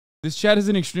This chat has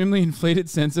an extremely inflated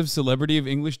sense of celebrity of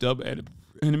English dub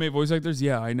anime voice actors.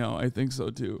 Yeah, I know. I think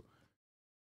so too.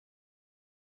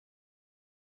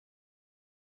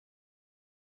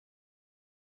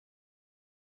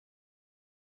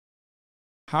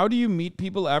 How do you meet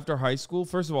people after high school?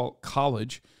 First of all,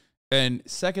 college. And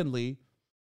secondly,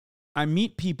 I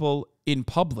meet people in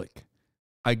public.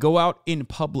 I go out in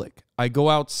public. I go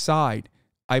outside.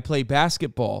 I play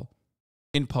basketball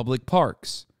in public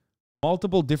parks.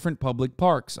 Multiple different public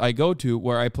parks I go to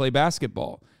where I play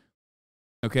basketball.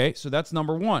 Okay, so that's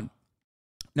number one.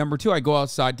 Number two, I go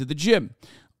outside to the gym.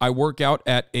 I work out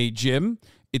at a gym.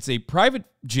 It's a private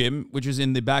gym, which is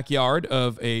in the backyard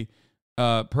of a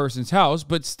person's house,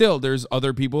 but still there's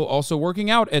other people also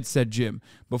working out at said gym.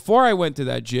 Before I went to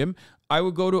that gym, I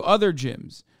would go to other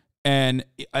gyms. And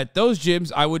at those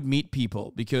gyms, I would meet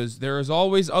people because there is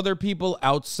always other people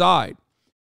outside.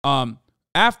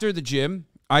 After the gym,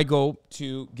 I go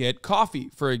to get coffee,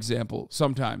 for example,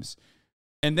 sometimes.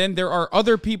 And then there are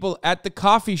other people at the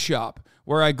coffee shop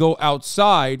where I go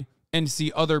outside and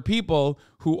see other people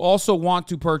who also want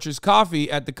to purchase coffee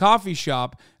at the coffee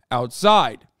shop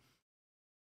outside.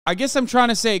 I guess I'm trying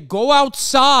to say, go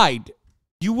outside.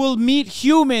 You will meet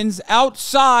humans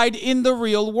outside in the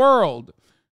real world.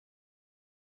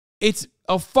 It's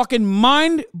a fucking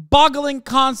mind-boggling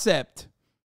concept.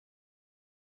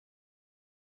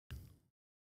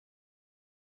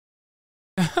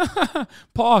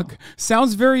 Pog,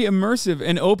 sounds very immersive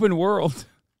and open world.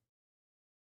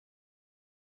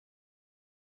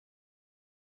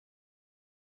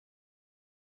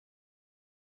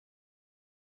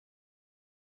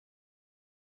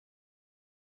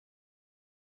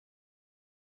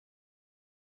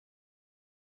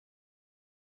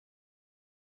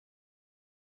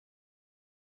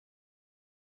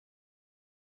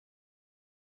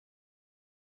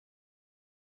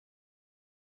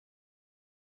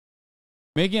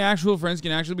 Making actual friends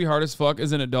can actually be hard as fuck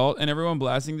as an adult, and everyone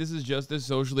blasting this is just as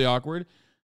socially awkward.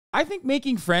 I think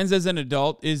making friends as an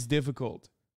adult is difficult.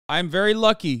 I'm very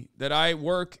lucky that I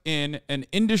work in an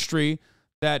industry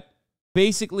that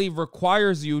basically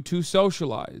requires you to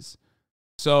socialize.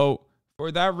 So for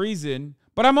that reason,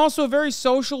 but I'm also a very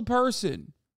social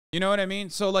person. You know what I mean?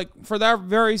 So like for that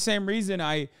very same reason,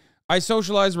 I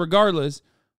socialize regardless,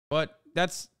 but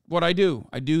that's what I do.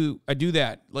 I do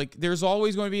that. Like there's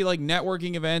always going to be like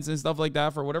networking events and stuff like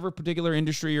that for whatever particular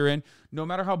industry you're in. No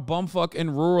matter how bumfuck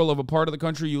and rural of a part of the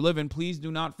country you live in, please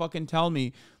do not fucking tell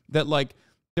me that like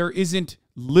there isn't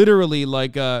literally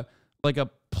like a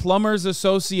plumbers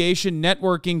association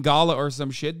networking gala or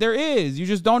some shit. There is. You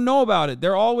just don't know about it.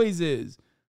 There always is.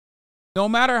 No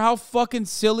matter how fucking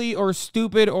silly or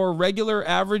stupid or regular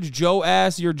average Joe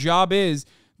ass your job is,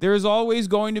 there is always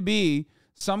going to be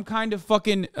some kind of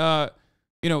fucking,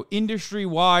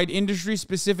 industry-wide,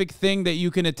 industry-specific thing that you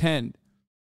can attend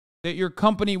that your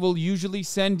company will usually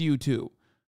send you to.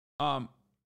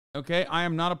 Okay, I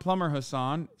am not a plumber,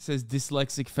 Hasan, says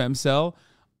dyslexic femcel.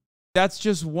 That's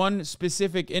just one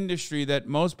specific industry that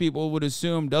most people would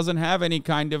assume doesn't have any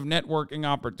kind of networking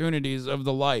opportunities of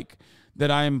the like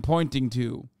that I am pointing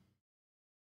to.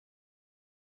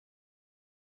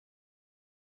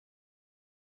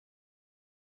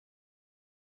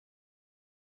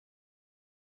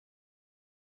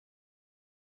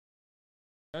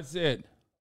 That's it.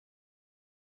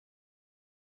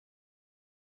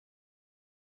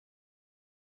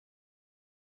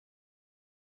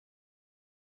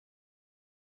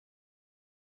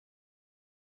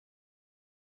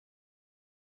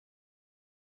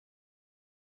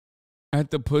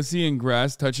 At the pussy and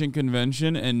grass touching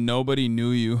convention and nobody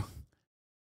knew you.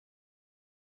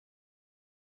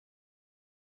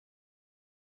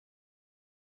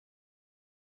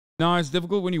 No, it's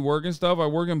difficult when you work and stuff. I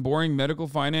work in boring medical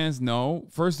finance. No.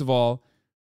 First of all,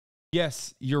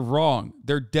 yes, you're wrong.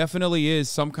 There definitely is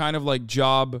some kind of like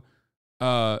job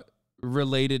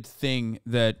related thing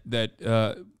that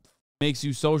makes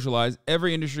you socialize.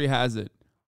 Every industry has it.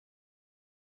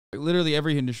 Literally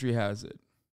every industry has it.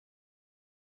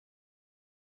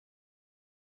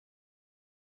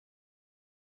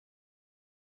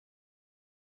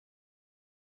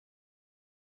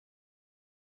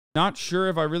 Not sure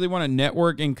if I really want to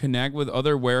network and connect with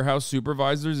other warehouse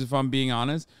supervisors, if I'm being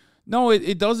honest. No,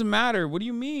 it doesn't matter. What do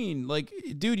you mean? Like,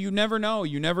 dude, you never know.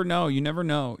 You never know. You never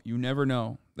know. You never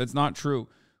know. That's not true.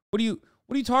 What are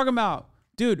you talking about?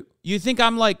 Dude, you think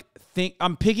I'm like,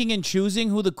 I'm picking and choosing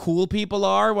who the cool people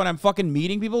are when I'm fucking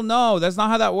meeting people? No, that's not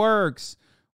how that works.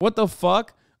 What the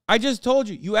fuck? I just told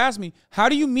you. You asked me, how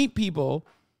do you meet people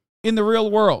in the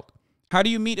real world? How do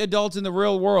you meet adults in the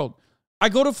real world? I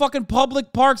go to fucking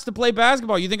public parks to play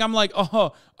basketball. You think I'm like,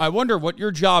 oh, I wonder what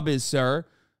your job is, sir?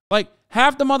 Like,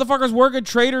 half the motherfuckers work at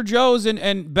Trader Joe's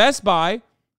and Best Buy.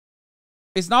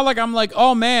 It's not like I'm like,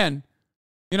 oh, man,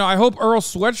 you know, I hope Earl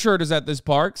Sweatshirt is at this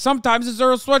park. Sometimes it's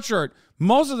Earl Sweatshirt.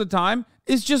 Most of the time,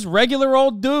 it's just regular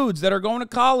old dudes that are going to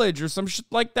college or some shit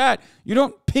like that. You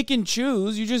don't pick and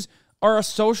choose. You just are a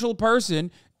social person,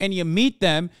 and you meet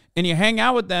them, and you hang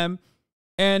out with them,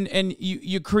 and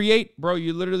you create, bro,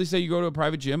 you literally say you go to a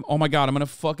private gym. Oh, my God, I'm going to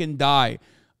fucking die.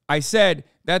 I said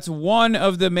that's one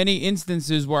of the many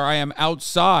instances where I am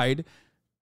outside.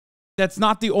 That's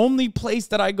not the only place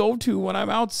that I go to when I'm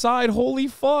outside. Holy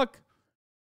fuck.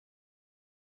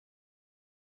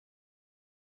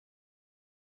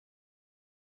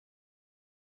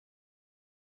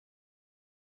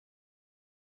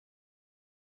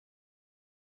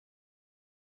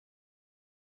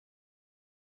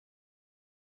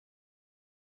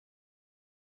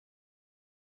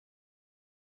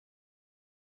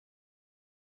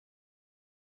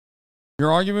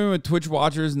 You're arguing with Twitch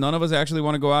watchers. None of us actually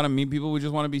want to go out and meet people. We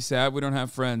just want to be sad. We don't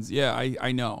have friends. Yeah,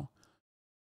 I know.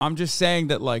 I'm just saying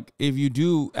that, like, if you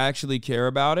do actually care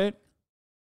about it,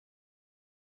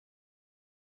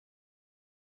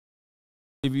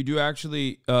 if you do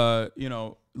actually, you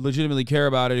know, legitimately care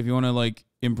about it, if you want to, like,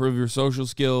 improve your social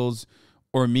skills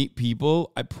or meet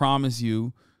people, I promise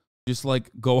you, just,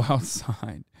 like, go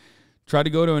outside. Try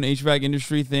to go to an HVAC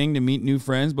industry thing to meet new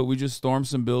friends, but we just stormed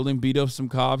some building, beat up some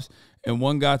cops, and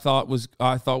one guy I thought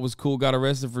was cool got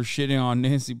arrested for shitting on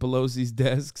Nancy Pelosi's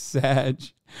desk. Sag.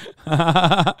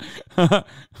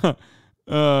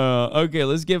 Okay,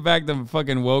 let's get back to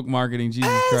fucking woke marketing. Jesus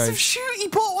Christ. Shoot, he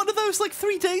bought one of those like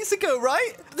 3 days ago,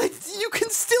 right? You can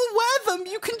still wear them.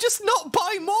 You can just not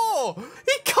buy more.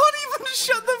 He can't even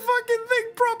shut the fucking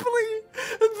thing properly.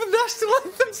 And the national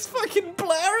anthem's fucking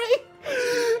blaring.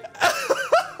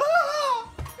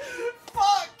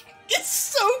 Fuck. It's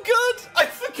so good. I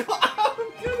forgot how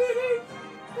good it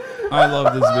is. I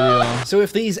love this video. So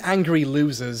if these angry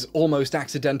losers almost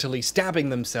accidentally stabbing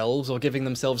themselves or giving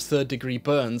themselves third-degree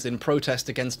burns in protest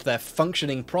against their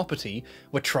functioning property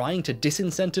were trying to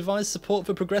disincentivize support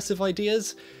for progressive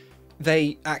ideas,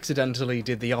 they accidentally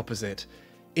did the opposite.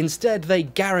 Instead, they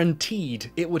guaranteed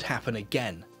it would happen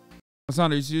again.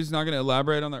 Hasan, are you seriously not going to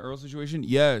elaborate on the Earl situation?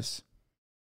 Yes.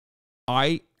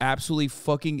 I absolutely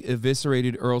fucking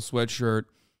eviscerated Earl Sweatshirt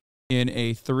in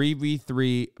a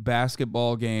 3v3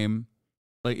 basketball game.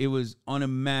 Like, it was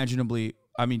unimaginably,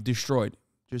 I mean, destroyed.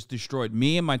 Just destroyed.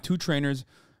 Me and my 2 trainers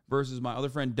versus my other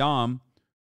friend Dom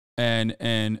and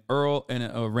Earl and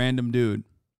a random dude.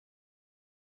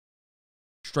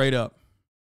 Straight up.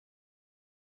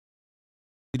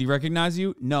 Did he recognize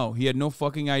you? No, he had no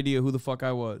fucking idea who the fuck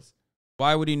I was.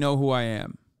 Why would he know who I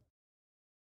am?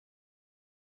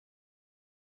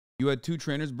 You had 2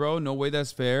 trainers, bro? No way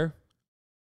that's fair.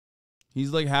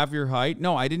 He's like half your height.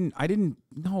 No, I didn't.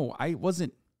 No, I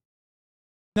wasn't.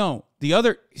 No, the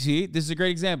other, see, this is a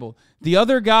great example. The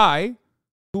other guy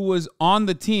who was on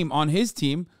the team, on his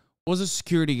team, was a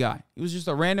security guy. He was just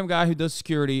a random guy who does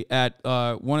security at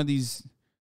one of these,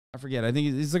 I forget, I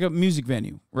think it's like a music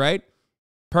venue, right?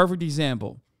 Perfect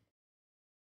example.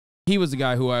 He was the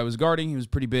guy who I was guarding. He was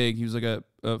pretty big. He was like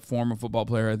a former football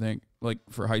player, I think, like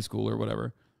for high school or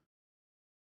whatever.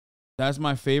 That's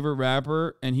my favorite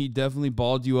rapper, and he definitely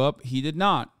balled you up. He did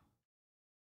not.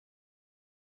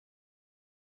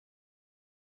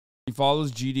 He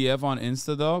follows GDF on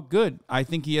Insta, though. Good. I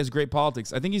think he has great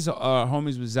politics. I think he's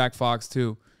homies with Zach Fox,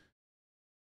 too.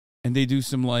 And they do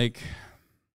some, like...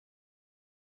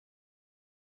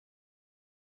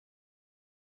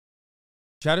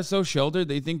 Chat is so sheltered,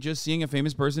 they think just seeing a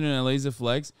famous person in LA is a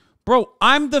flex. Bro,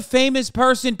 I'm the famous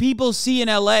person people see in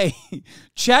LA.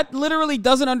 Chat literally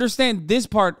doesn't understand this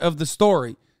part of the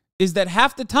story. Is that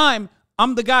half the time,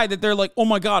 I'm the guy that they're like, oh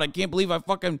my God, I can't believe I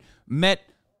fucking met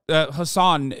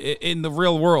Hasan in the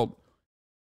real world.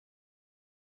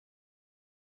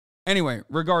 Anyway,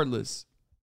 regardless,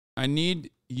 I need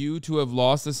you to have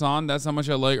lost Hasan. That's how much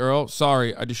I like Earl.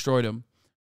 Sorry, I destroyed him.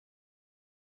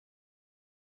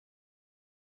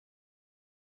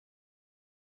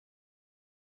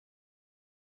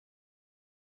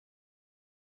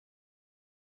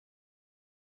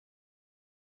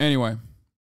 Anyway.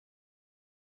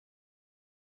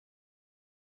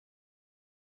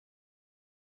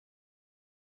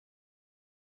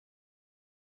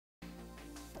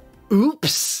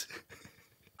 Oops!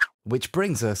 Which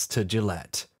brings us to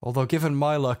Gillette. Although given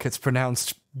my luck, it's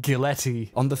pronounced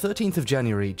Gilletti. On the 13th of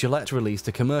January, Gillette released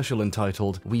a commercial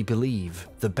entitled "We Believe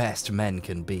the Best Men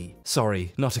Can Be."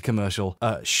 Sorry, not a commercial,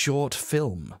 a short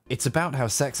film. It's about how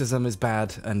sexism is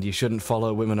bad and you shouldn't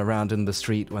follow women around in the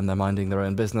street when they're minding their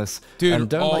own business. Dude, and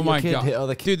don't let your kid hit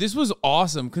other kids. Dude, this was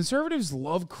awesome. Conservatives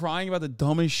love crying about the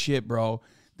dumbest shit, bro.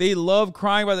 They love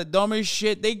crying about the dumbest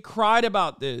shit. They cried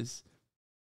about this.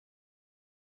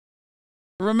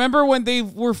 Remember when they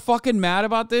were fucking mad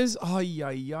about this? Oh,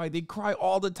 yeah. They cry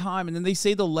all the time. And then they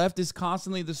say the left is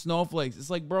constantly the snowflakes. It's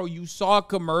like, bro, you saw a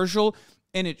commercial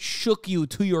and it shook you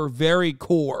to your very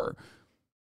core.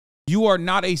 You are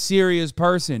not a serious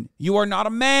person. You are not a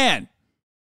man.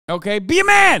 Okay? Be a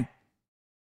man!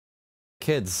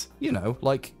 Kids, you know,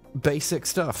 like basic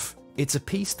stuff. It's a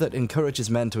piece that encourages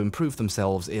men to improve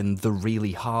themselves in the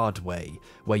really hard way,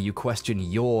 where you question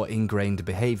your ingrained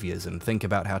behaviors and think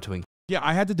about how to... Yeah,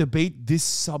 I had to debate this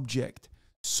subject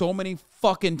so many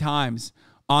fucking times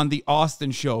on the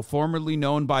Austin Show, formerly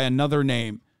known by another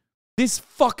name. This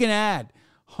fucking ad.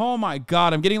 Oh my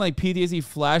God, I'm getting like PTSD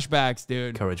flashbacks,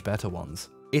 dude. Encourage better ones.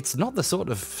 It's not the sort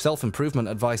of self-improvement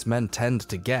advice men tend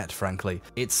to get, frankly.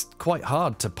 It's quite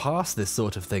hard to pass this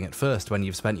sort of thing at first when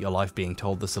you've spent your life being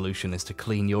told the solution is to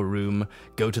clean your room,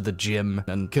 go to the gym,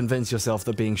 and convince yourself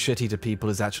that being shitty to people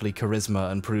is actually charisma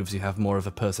and proves you have more of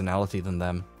a personality than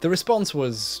them. The response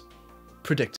was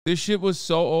predictable. This shit was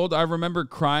so old. I remember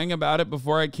crying about it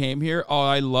before I came here. Oh,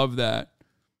 I love that.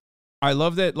 I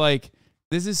love that, like,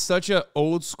 this is such a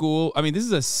old school... I mean, this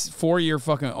is a 4-year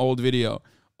fucking old video.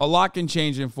 A lot can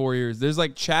change in 4 years. There's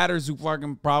like chatters who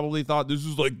fucking probably thought this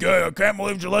was like gay. I can't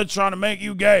believe Gillette's trying to make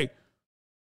you gay.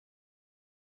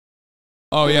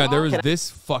 Oh yeah, there was this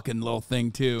fucking little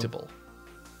thing too.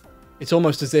 It's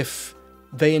almost as if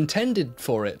they intended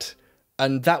for it,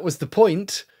 and that was the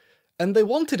point, and they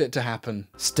wanted it to happen.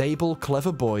 Stable,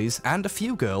 clever boys, and a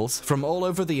few girls from all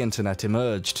over the internet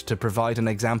emerged to provide an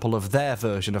example of their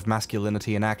version of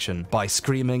masculinity in action by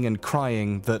screaming and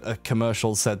crying that a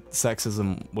commercial said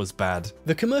sexism was bad.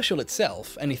 The commercial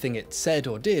itself, anything it said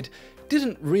or did,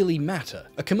 didn't really matter.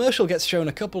 A commercial gets shown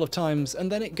a couple of times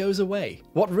and then it goes away.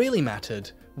 What really mattered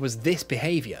was this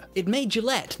behaviour. It made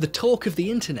Gillette the talk of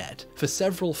the internet for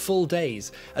several full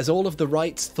days, as all of the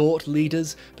right's thought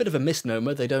leaders, bit of a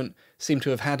misnomer, they don't seem to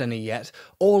have had any yet,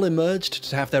 all emerged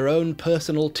to have their own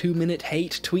personal 2-minute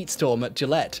hate tweet storm at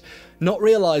Gillette, not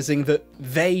realising that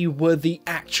they were the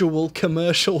actual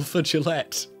commercial for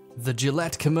Gillette. The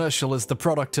Gillette commercial is the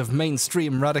product of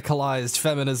mainstream radicalized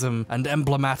feminism and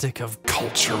emblematic of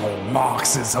cultural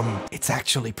Marxism. It's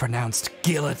actually pronounced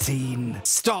guillotine.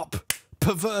 Stop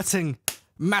perverting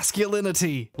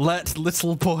masculinity. Let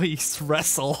little boys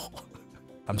wrestle.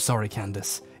 I'm sorry,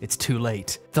 Candace. It's too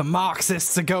late. The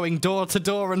Marxists are going door to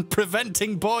door and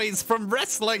preventing boys from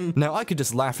wrestling. Now, I could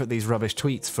just laugh at these rubbish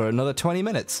tweets for another 20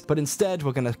 minutes, but instead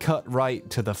we're going to cut right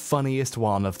to the funniest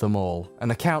one of them all. An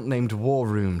account named War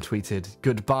Room tweeted,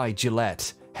 "Goodbye,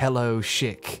 Gillette. Hello,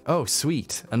 Chic. Oh,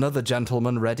 sweet. Another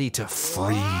gentleman ready to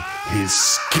free his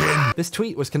skin." This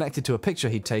tweet was connected to a picture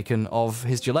he'd taken of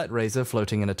his Gillette razor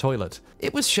floating in a toilet.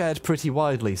 It was shared pretty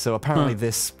widely, so apparently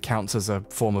this counts as a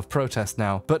form of protest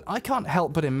now, but I can't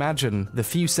help but imagine the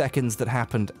few seconds that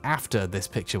happened after this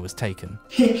picture was taken.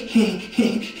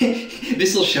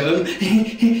 This'll show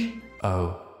him.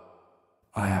 Oh,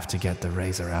 I have to get the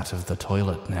razor out of the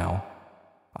toilet now.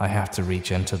 I have to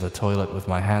reach into the toilet with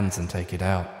my hands and take it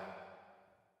out.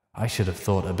 I should have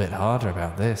thought a bit harder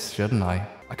about this, shouldn't I?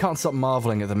 I can't stop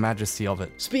marveling at the majesty of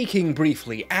it. Speaking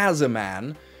briefly, as a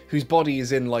man whose body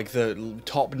is in like the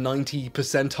top 90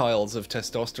 percentiles of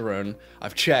testosterone,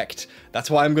 I've checked.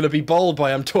 That's why I'm going to be bald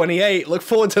by I'm 28. Look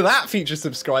forward to that, future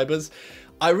subscribers.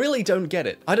 I really don't get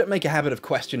it. I don't make a habit of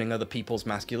questioning other people's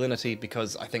masculinity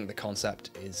because I think the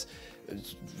concept is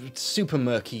super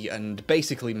murky and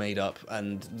basically made up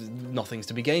and nothing's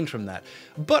to be gained from that.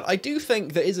 But I do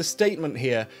think there is a statement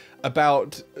here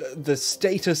about the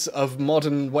status of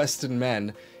modern Western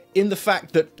men in the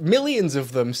fact that millions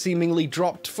of them seemingly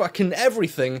dropped fucking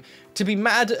everything to be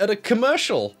mad at a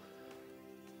commercial.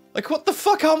 Like, what the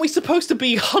fuck, aren't we supposed to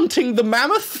be hunting the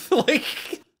mammoth?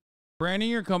 Like... Branding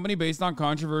your company based on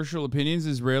controversial opinions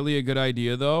is rarely a good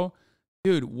idea, though.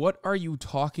 Dude, what are you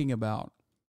talking about?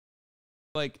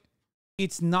 Like,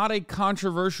 it's not a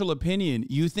controversial opinion.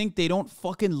 You think they don't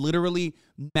fucking literally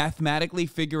mathematically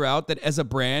figure out that as a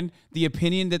brand, the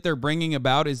opinion that they're bringing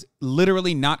about is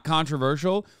literally not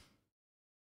controversial?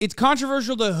 It's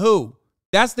controversial to who?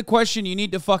 That's the question you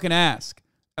need to fucking ask,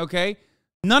 okay?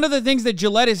 None of the things that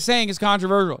Gillette is saying is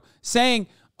controversial. Saying,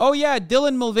 oh yeah,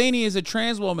 Dylan Mulvaney is a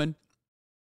trans woman,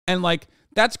 and like,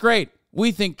 that's great.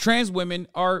 We think trans women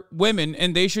are women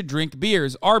and they should drink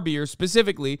beers. Our beer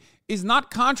specifically is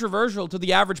not controversial to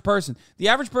the average person. The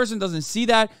average person doesn't see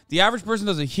that. The average person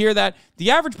doesn't hear that.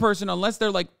 The average person, unless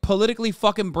they're like politically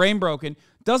fucking brain broken,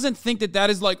 doesn't think that that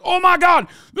is like, oh my God.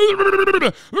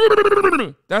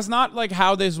 That's not like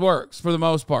how this works for the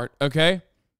most part, okay?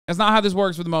 That's not how this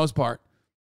works for the most part.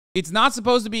 It's not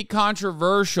supposed to be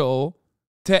controversial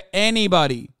to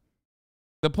anybody.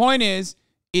 The point is,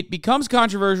 it becomes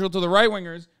controversial to the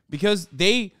right-wingers because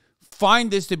they find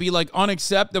this to be like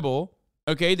unacceptable,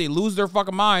 okay? They lose their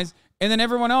fucking minds, and then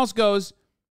everyone else goes,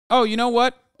 oh, you know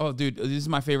what? Oh, dude, this is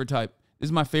my favorite type. This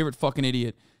is my favorite fucking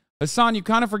idiot. Hasan, you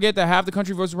kind of forget that half the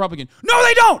country votes Republican. No,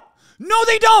 they don't! No,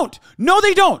 they don't! No,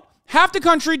 they don't! Half the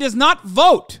country does not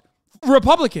vote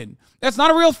Republican. That's not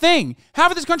a real thing.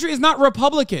 Half of this country is not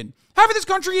Republican. Half of this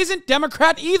country isn't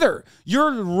Democrat either.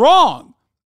 You're wrong,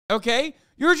 okay?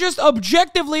 You're just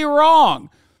objectively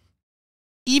wrong.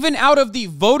 Even out of the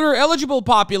voter-eligible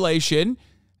population,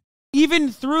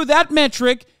 even through that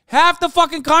metric, half the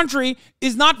fucking country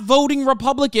is not voting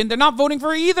Republican. They're not voting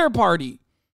for either party.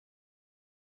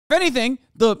 If anything,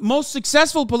 the most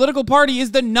successful political party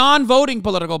is the non-voting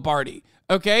political party,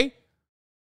 okay?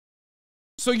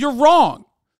 So you're wrong.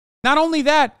 Not only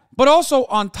that, but also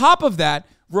on top of that,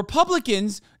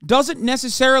 Republicans doesn't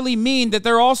necessarily mean that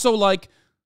they're also like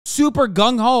super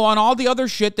gung-ho on all the other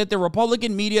shit that the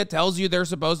Republican media tells you they're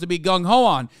supposed to be gung-ho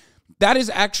on. That is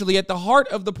actually at the heart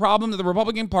of the problem that the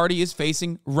Republican Party is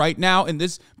facing right now in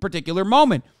this particular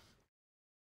moment.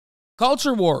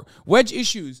 Culture war, wedge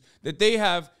issues that they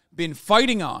have been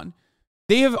fighting on,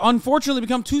 they have unfortunately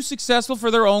become too successful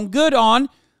for their own good on,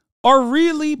 are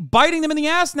really biting them in the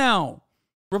ass now.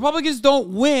 Republicans don't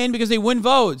win because they win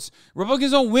votes.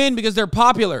 Republicans don't win because they're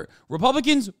popular.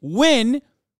 Republicans win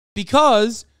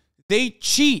because they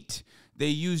cheat. They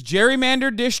use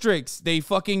gerrymandered districts. They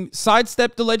fucking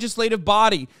sidestep the legislative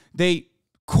body. They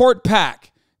court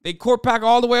pack. They court pack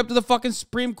all the way up to the fucking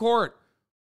Supreme Court.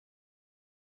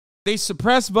 They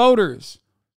suppress voters.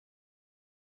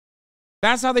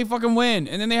 That's how they fucking win.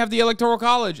 And then they have the Electoral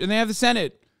College and they have the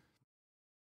Senate.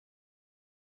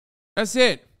 That's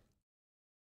it.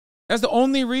 That's the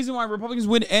only reason why Republicans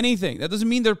win anything. That doesn't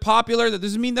mean they're popular. That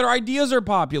doesn't mean their ideas are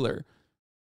popular.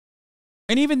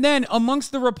 And even then,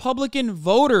 amongst the Republican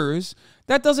voters,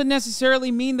 that doesn't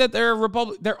necessarily mean that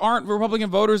there aren't Republican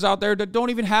voters out there that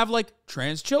don't even have like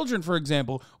trans children, for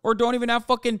example, or don't even have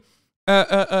fucking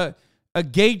a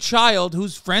gay child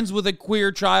who's friends with a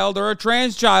queer child or a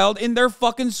trans child in their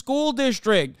fucking school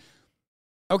district.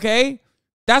 Okay?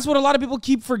 That's what a lot of people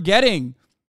keep forgetting.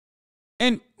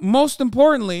 And most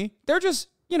importantly, they're just,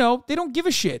 you know, they don't give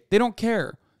a shit. They don't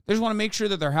care. They just want to make sure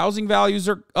that their housing values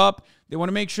are up. They want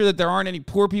to make sure that there aren't any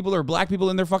poor people or black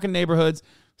people in their fucking neighborhoods.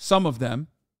 Some of them.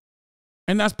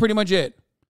 And that's pretty much it.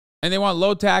 And they want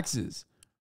low taxes.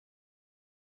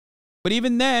 But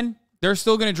even then, they're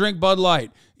still going to drink Bud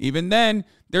Light. Even then,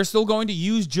 they're still going to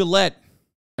use Gillette.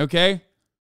 Okay?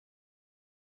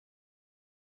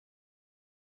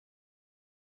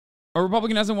 A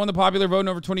Republican hasn't won the popular vote in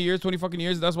over 20 years, 20 fucking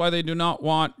years. That's why they do not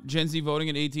want Gen Z voting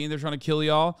at 18. They're trying to kill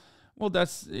y'all. Well,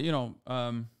 that's, you know,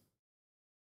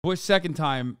 Bush second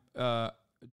time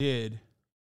did.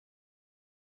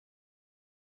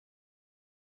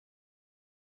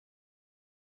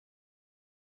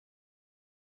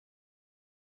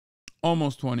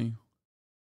 Almost 20.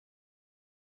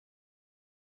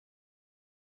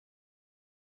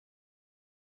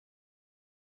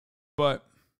 But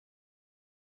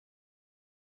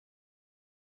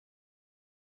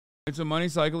it's a money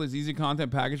cycle. It's easy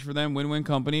content package for them. Win-win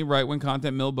company. Right-wing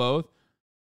content mill both.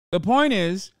 The point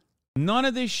is, none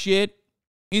of this shit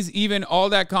is even all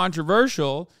that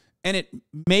controversial, and it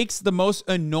makes the most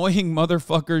annoying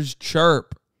motherfuckers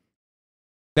chirp.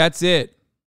 That's it.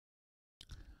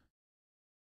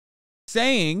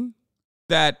 Saying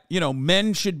that, you know,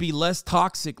 men should be less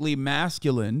toxically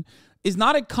masculine is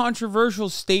not a controversial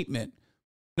statement.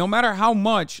 No matter how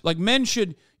much, like, men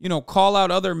should, you know, call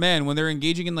out other men when they're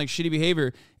engaging in like shitty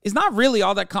behavior. It's not really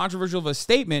all that controversial of a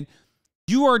statement.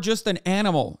 You are just an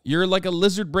animal. You're like a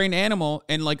lizard brain animal,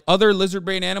 and like other lizard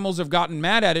brain animals have gotten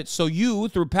mad at it. So you,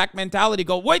 through pack mentality,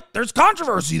 go, wait, there's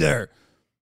controversy there.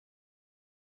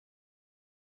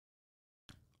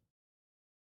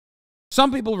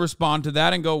 Some people respond to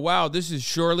that and go, wow, this is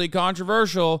surely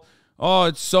controversial. Oh,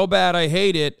 it's so bad, I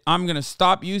hate it. I'm going to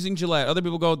stop using Gillette. Other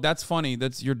people go, that's funny.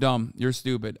 You're dumb. You're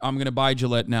stupid. I'm going to buy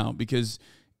Gillette now because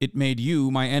it made you,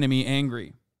 my enemy,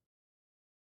 angry.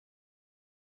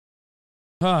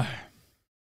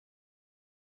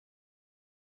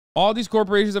 All these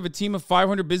corporations have a team of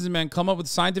 500 businessmen come up with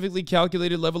scientifically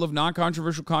calculated level of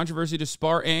non-controversial controversy to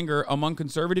spar anger among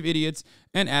conservative idiots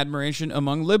and admiration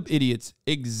among lib idiots.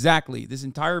 Exactly. This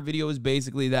entire video is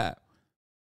basically that.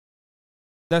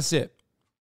 That's it.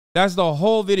 That's the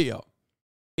whole video.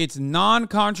 It's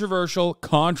non-controversial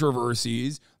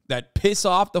controversies that piss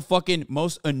off the fucking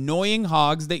most annoying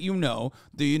hogs that you know,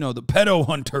 the pedo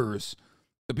hunters,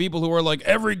 the people who are like,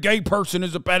 every gay person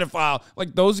is a pedophile.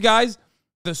 Like those guys,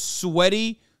 the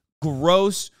sweaty,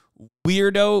 gross,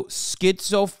 weirdo,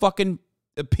 schizo fucking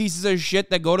pieces of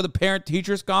shit that go to the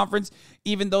parent-teachers conference,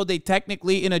 even though they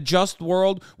technically, in a just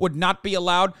world, would not be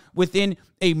allowed within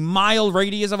a mile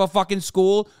radius of a fucking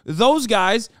school. Those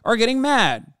guys are getting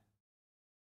mad.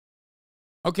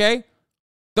 Okay?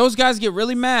 Those guys get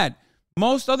really mad.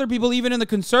 Most other people, even in the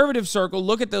conservative circle,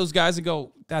 look at those guys and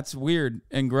go, that's weird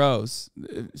and gross.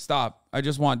 Stop. I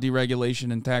just want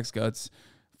deregulation and tax cuts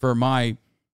for my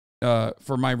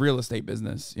real estate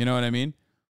business. You know what I mean?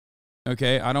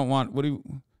 Okay, I don't want,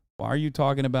 why are you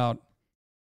talking about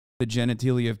the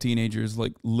genitalia of teenagers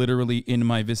like literally in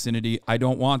my vicinity? I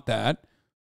don't want that.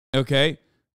 Okay,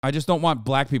 I just don't want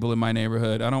black people in my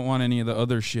neighborhood. I don't want any of the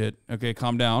other shit. Okay,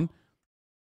 calm down.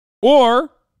 Or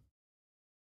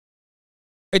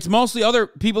it's mostly other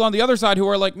people on the other side who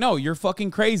are like, no, you're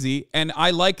fucking crazy. And I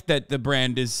like that the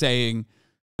brand is saying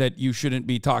that you shouldn't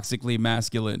be toxically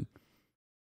masculine.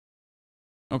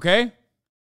 Okay?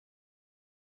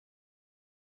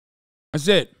 That's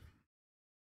it.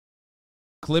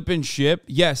 Clip and ship.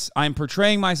 Yes, I'm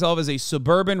portraying myself as a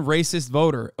suburban racist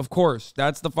voter. Of course,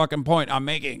 that's the fucking point I'm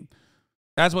making.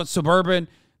 That's what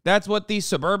these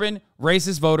suburban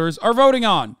racist voters are voting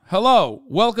on. Hello.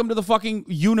 Welcome to the fucking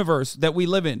universe that we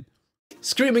live in.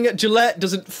 Screaming at Gillette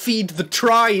doesn't feed the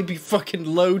tribe, you fucking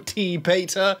low-T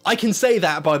beta. I can say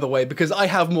that, by the way, because I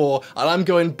have more, and I'm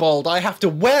going bald. I have to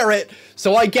wear it,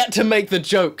 so I get to make the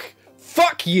joke.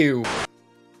 Fuck you!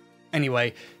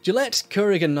 Anyway, Gillette,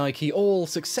 Keurig, and Nike all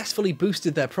successfully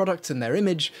boosted their products and their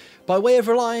image by way of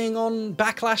relying on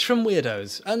backlash from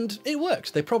weirdos, and it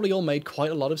worked. They probably all made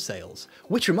quite a lot of sales.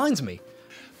 Which reminds me,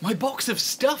 my box of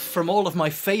stuff from all of my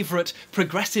favourite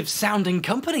progressive-sounding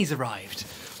companies arrived.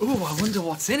 Ooh, I wonder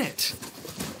what's in it.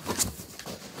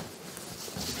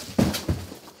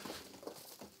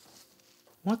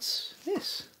 What's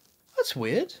this? That's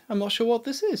weird. I'm not sure what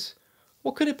this is.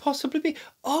 What could it possibly be?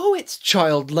 Oh, it's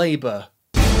child labour.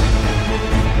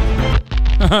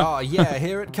 Oh yeah,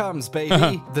 here it comes,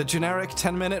 baby. The generic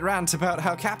 10-minute rant about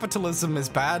how capitalism is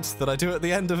bad that I do at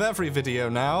the end of every video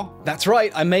now. That's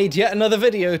right, I made yet another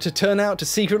video to turn out to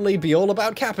secretly be all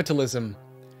about capitalism.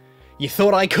 You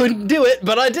thought I couldn't do it,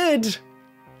 but I did!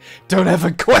 Don't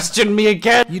ever question me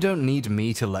again! You don't need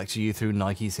me to lecture you through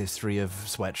Nike's history of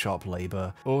sweatshop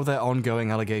labor, or their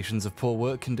ongoing allegations of poor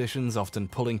work conditions, often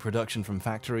pulling production from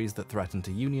factories that threaten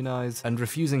to unionize, and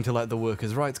refusing to let the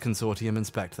Workers' Rights Consortium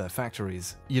inspect their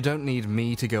factories. You don't need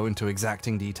me to go into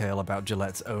exacting detail about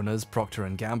Gillette's owners, Procter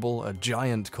 & Gamble, a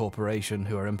giant corporation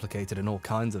who are implicated in all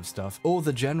kinds of stuff, or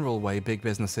the general way big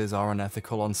businesses are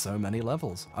unethical on so many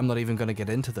levels. I'm not even going to get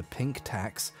into the pink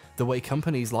tax, the way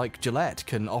companies like Gillette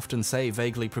can often say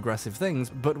vaguely progressive things,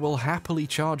 but will happily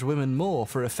charge women more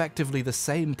for effectively the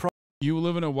same product. You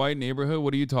live in a white neighborhood?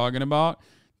 What are you talking about?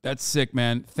 That's sick,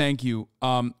 man. Thank you.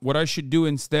 What I should do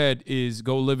instead is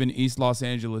go live in East Los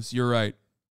Angeles. You're right.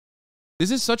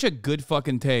 This is such a good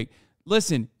fucking take.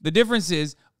 Listen, the difference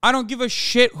is I don't give a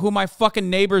shit who my fucking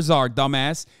neighbors are,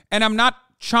 dumbass, and I'm not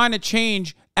trying to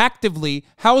change actively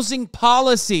housing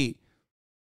policy.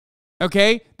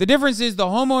 Okay? The difference is the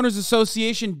homeowners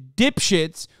association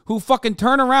dipshits who fucking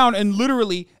turn around and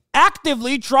literally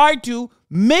actively try to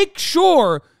make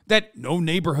sure that no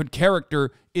neighborhood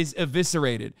character is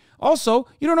eviscerated. Also,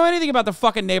 you don't know anything about the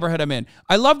fucking neighborhood I'm in.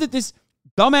 I love that this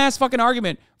dumbass fucking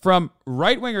argument from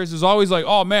right-wingers is always like,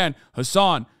 oh man,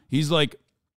 Hasan, he's like,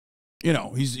 you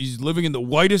know, he's living in the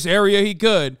whitest area he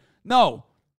could. No,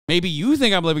 maybe you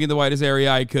think I'm living in the whitest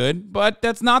area I could, but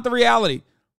that's not the reality.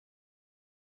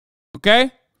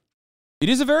 Okay? It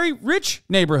is a very rich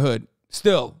neighborhood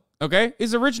still, okay?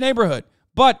 It's a rich neighborhood,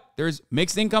 but there's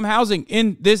mixed income housing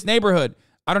in this neighborhood.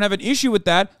 I don't have an issue with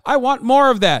that. I want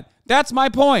more of that. That's my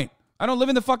point. I don't live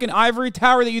in the fucking ivory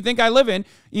tower that you think I live in,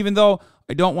 even though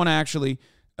I don't want to actually,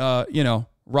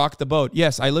 rock the boat.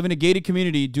 Yes, I live in a gated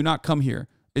community. Do not come here.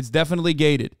 It's definitely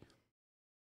gated.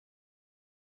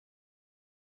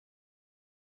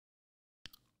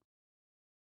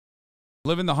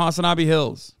 Live in the HasanAbi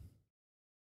Hills.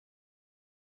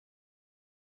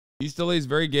 East LA is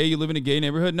very gay. You live in a gay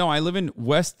neighborhood? No, I live in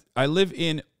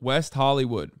West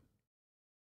Hollywood.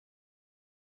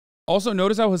 Also,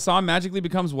 notice how Hasan magically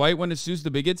becomes white when it suits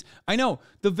the bigots. I know.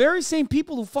 The very same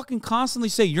people who fucking constantly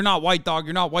say, you're not white, dog.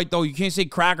 You're not white, dog. You can't say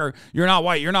cracker. You're not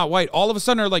white. You're not white. All of a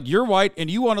sudden are like, you're white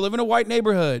and you want to live in a white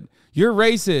neighborhood. You're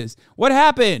racist. What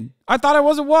happened? I thought I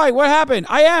wasn't white. What happened?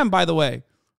 I am, by the way.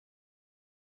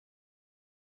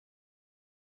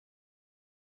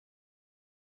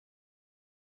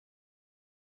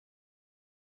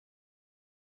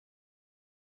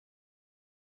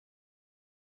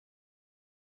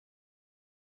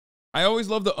 I always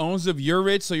love the owns of you're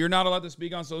rich, so you're not allowed to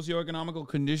speak on socioeconomical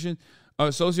conditions,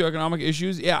 socioeconomic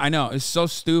issues. Yeah, I know. It's so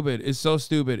stupid. It's so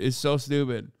stupid. It's so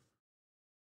stupid.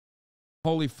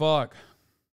 Holy fuck.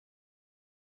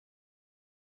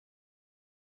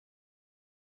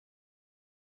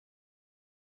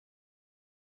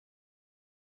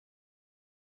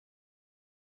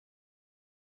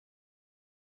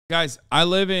 Guys, I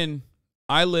live in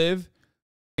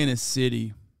a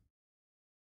city.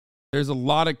 There's a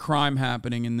lot of crime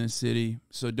happening in this city,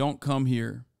 so don't come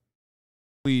here.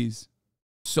 Please.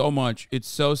 So much. It's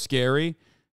so scary.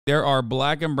 There are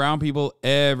black and brown people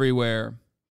everywhere.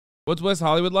 What's West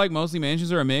Hollywood like? Mostly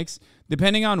mansions or a mix?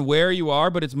 Depending on where you are,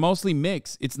 but it's mostly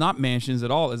mix. It's not mansions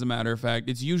at all, as a matter of fact.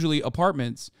 It's usually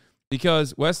apartments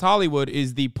because West Hollywood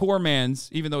is the poor man's,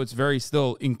 even though it's very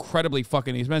still incredibly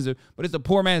fucking expensive, but it's the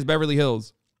poor man's Beverly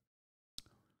Hills.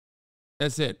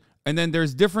 That's it. And then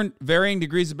there's different varying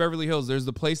degrees of Beverly Hills. There's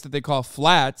the place that they call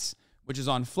Flats, which is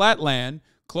on flat land,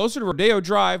 closer to Rodeo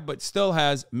Drive, but still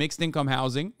has mixed income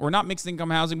housing, or not mixed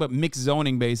income housing, but mixed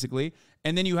zoning, basically.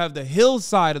 And then you have the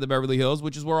hillside of the Beverly Hills,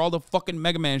 which is where all the fucking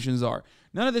mega mansions are.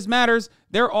 None of this matters.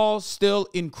 They're all still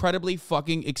incredibly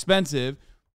fucking expensive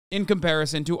in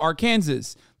comparison to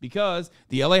Arkansas, because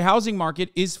the LA housing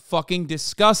market is fucking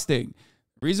disgusting.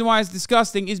 The reason why it's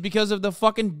disgusting is because of the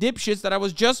fucking dipshits that I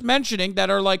was just mentioning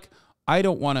that are like, I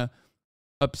don't want to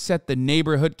upset the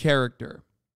neighborhood character.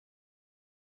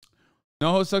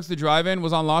 NoHo Sucks to Drive In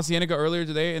was on La Cienega earlier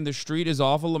today, and the street is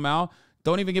awful, Lamau.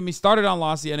 Don't even get me started on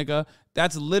La Cienega.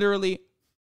 That's literally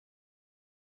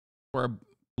where I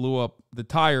blew up the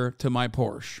tire to my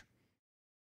Porsche.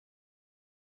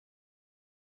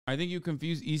 I think you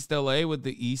confuse East LA with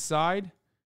the East Side.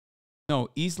 No,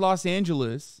 East Los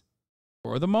Angeles,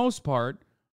 for the most part,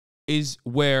 is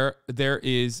where there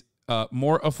is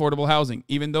more affordable housing,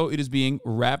 even though it is being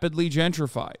rapidly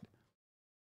gentrified.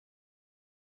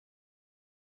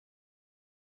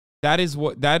 That is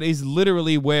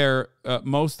literally where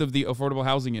most of the affordable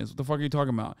housing is. What the fuck are you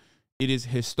talking about? It is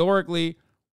historically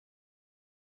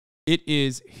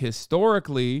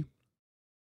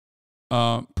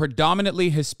predominantly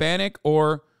Hispanic,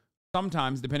 or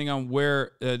sometimes, depending on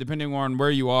where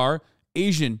you are,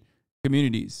 Asian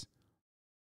communities.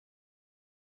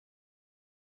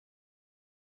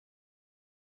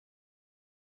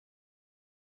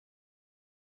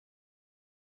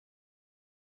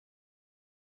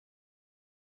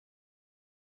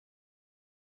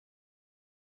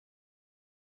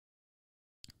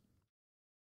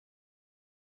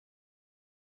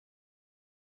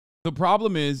 The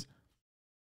problem is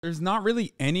there's not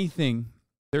really anything.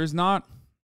 There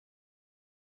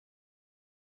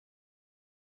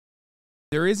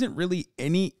isn't really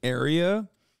any area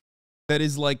that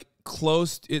is like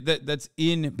close to, that's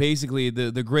in basically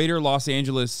the greater Los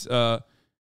Angeles area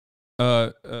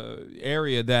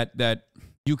that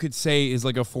you could say is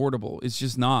like affordable. It's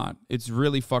just not. It's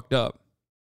really fucked up.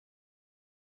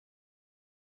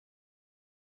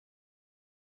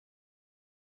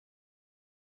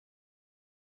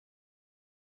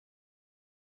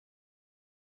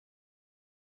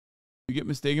 You get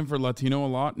mistaken for Latino a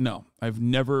lot? No, I've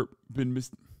never been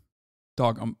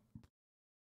Dog, I'm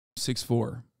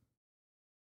 6'4".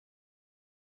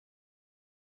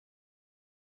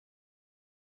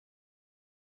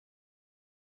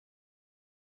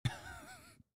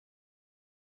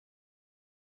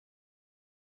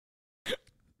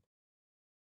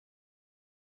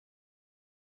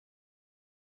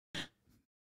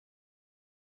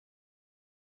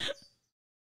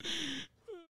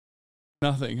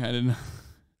 Nothing. I didn't.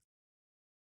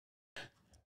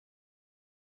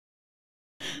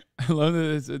 I love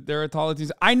that there are taller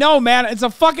teams. I know, man. It's a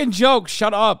fucking joke.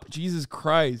 Shut up. Jesus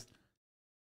Christ.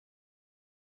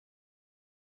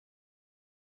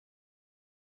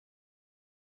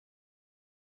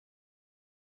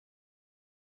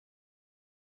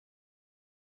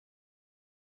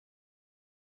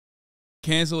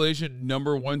 Cancellation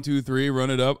number 123. Run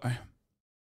it up.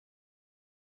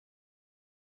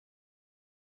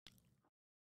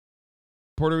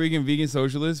 Puerto Rican vegan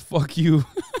socialist. Fuck you.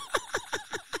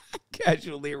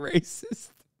 Casually racist.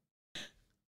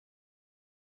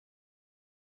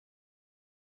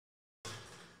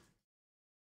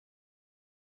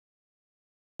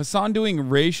 Hasan doing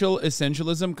racial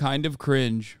essentialism kind of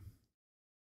cringe.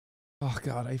 Oh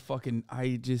God,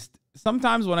 I just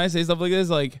sometimes when I say stuff like this,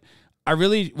 like I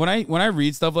really when I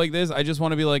read stuff like this, I just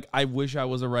want to be like, I wish I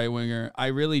was a right winger. I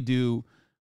really do.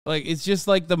 Like it's just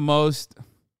like the most.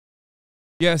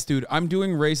 Yes, dude, I'm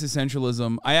doing race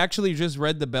essentialism. I actually just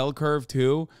read the bell curve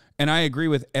too, and I agree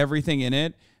with everything in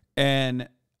it. And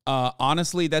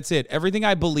honestly, that's it. Everything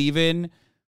I believe in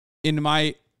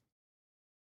my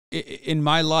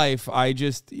life, I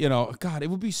just, you know, God, it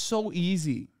would be so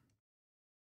easy.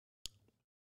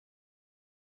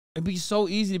 It'd be so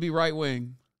easy to be right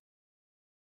wing.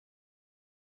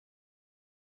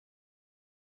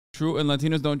 True, and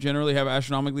Latinos don't generally have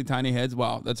astronomically tiny heads.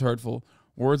 Wow, that's hurtful.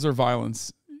 Words are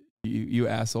violence, you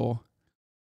asshole.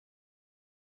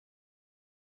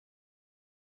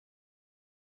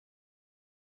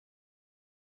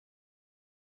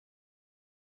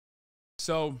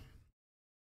 So,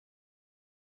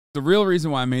 the real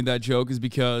reason why I made that joke is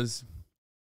because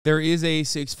there is a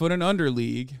 6 foot and under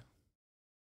league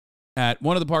at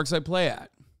one of the parks I play at,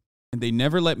 and they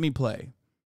never let me play.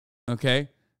 Okay?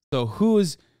 So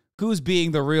who's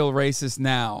being the real racist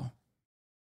now?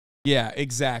 Yeah,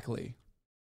 exactly.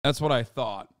 That's what I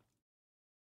thought.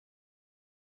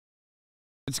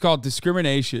 It's called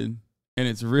discrimination, and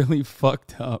it's really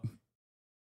fucked up.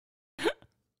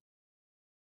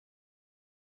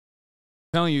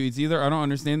 Telling you, it's either I don't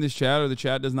understand this chat or the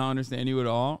chat does not understand you at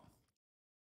all.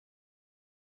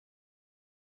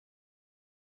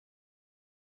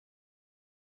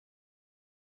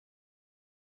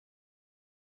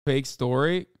 Fake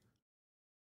story.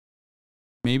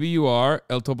 Maybe you are.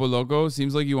 El Topo Loco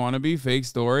seems like you want to be. Fake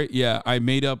story. Yeah, I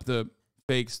made up the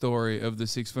fake story of the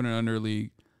 6 foot and under league.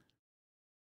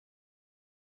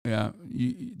 Yeah,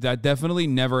 that definitely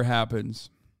never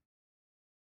happens.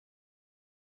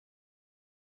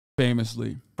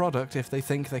 Famously. Product if they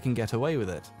think they can get away with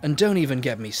it. And don't even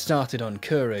get me started on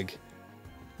Keurig.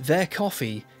 Their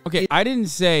coffee... Okay, I didn't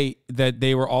say that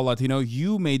they were all Latino.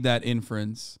 You made that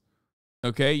inference.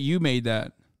 Okay, you made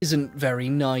that. ...isn't very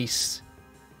nice.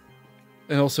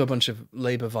 And also a bunch of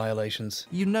labor violations.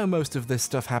 You know most of this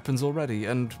stuff happens already,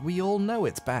 and we all know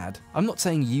it's bad. I'm not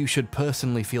saying you should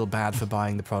personally feel bad for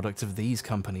buying the products of these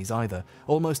companies either.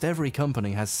 Almost every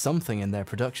company has something in their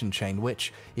production chain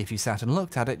which, if you sat and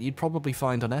looked at it, you'd probably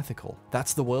find unethical.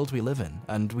 That's the world we live in,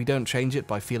 and we don't change it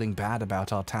by feeling bad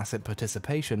about our tacit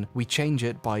participation. We change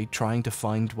it by trying to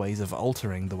find ways of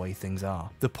altering the way things are.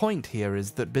 The point here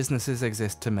is that businesses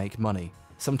exist to make money.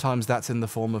 Sometimes that's in the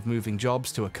form of moving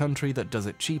jobs to a country that does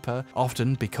it cheaper,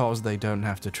 often because they don't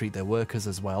have to treat their workers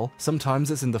as well. Sometimes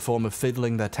it's in the form of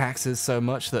fiddling their taxes so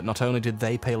much that not only did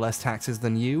they pay less taxes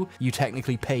than you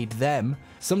technically paid them.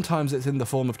 Sometimes it's in the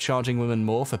form of charging women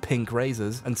more for pink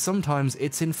razors, and sometimes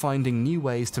it's in finding new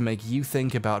ways to make you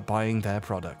think about buying their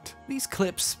product. These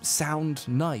clips sound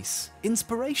nice,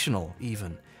 inspirational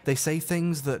even. They say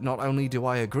things that not only do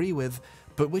I agree with,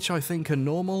 but which I think are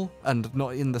normal and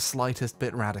not in the slightest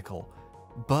bit radical.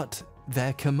 But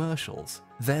they're commercials.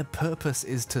 Their purpose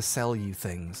is to sell you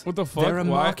things. What the fuck? They're a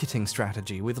marketing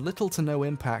strategy with little to no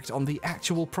impact on the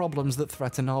actual problems that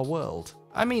threaten our world.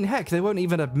 I mean, heck, they won't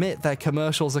even admit their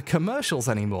commercials are commercials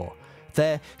anymore.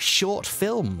 They're short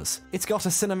films. It's got a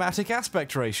cinematic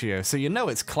aspect ratio, so you know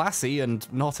it's classy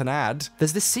and not an ad.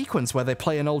 There's this sequence where they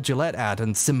play an old Gillette ad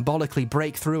and symbolically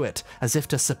break through it, as if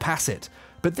to surpass it.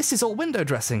 But this is all window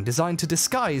dressing designed to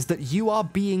disguise that you are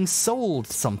being sold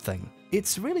something.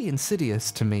 It's really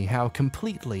insidious to me how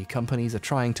completely companies are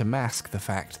trying to mask the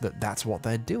fact that that's what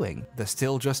they're doing. They're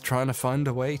still just trying to find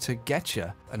a way to get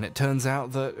you. And it turns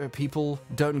out that people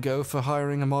don't go for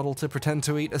hiring a model to pretend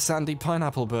to eat a sandy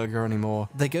pineapple burger anymore.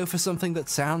 They go for something that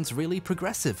sounds really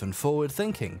progressive and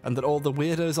forward-thinking, and that all the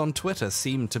weirdos on Twitter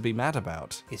seem to be mad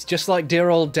about. It's just like dear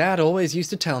old dad always used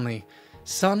to tell me,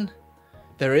 son,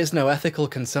 there is no ethical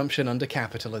consumption under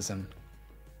capitalism.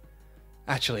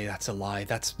 Actually, that's a lie.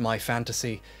 That's my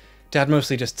fantasy. Dad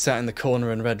mostly just sat in the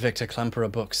corner and read Victor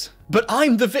Klemperer books. But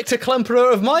I'm the Victor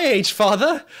Klemperer of my age,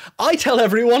 father! I tell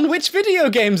everyone which video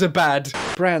games are bad!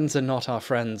 Brands are not our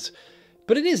friends.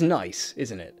 But it is nice,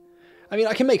 isn't it? I mean,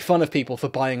 I can make fun of people for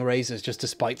buying razors just to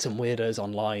spite some weirdos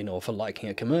online or for liking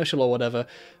a commercial or whatever,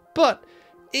 but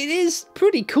it is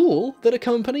pretty cool that a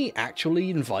company actually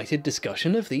invited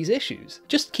discussion of these issues.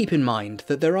 Just keep in mind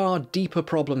that there are deeper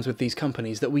problems with these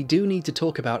companies that we do need to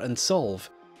talk about and solve,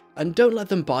 and don't let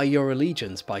them buy your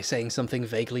allegiance by saying something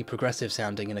vaguely progressive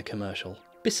sounding in a commercial.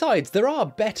 Besides, there are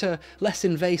better, less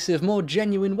invasive, more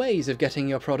genuine ways of getting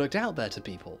your product out there to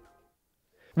people.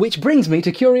 Which brings me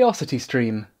to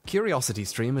CuriosityStream.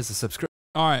 CuriosityStream is a subscription.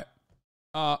 All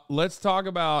right. Let's talk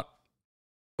about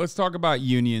let's talk about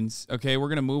unions. Okay, we're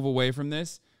gonna move away from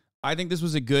this. I think this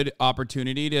was a good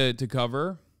opportunity to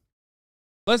cover.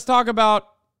 Let's talk about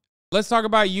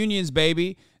unions,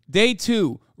 baby. Day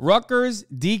 2, Rutgers,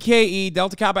 DKE,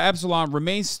 Delta Kappa Epsilon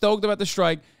remains stoked about the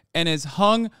strike and has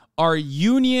hung our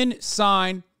union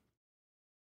sign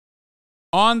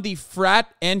on the frat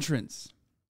entrance.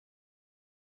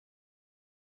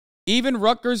 Even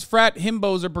Rutgers frat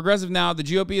himbos are progressive now. The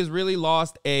GOP has really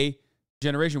lost a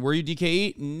generation. Were you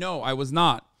DKE? No, I was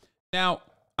not. Now,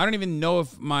 I don't even know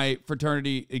if my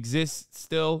fraternity exists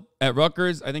still at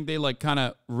Rutgers. I think they like kind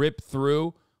of rip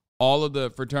through all of the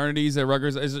fraternities at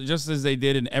Rutgers, just as they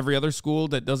did in every other school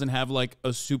that doesn't have like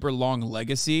a super long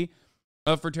legacy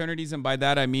of fraternities. And by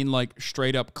that, I mean like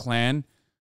straight up Klan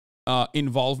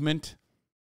involvement,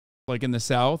 like in the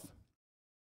South.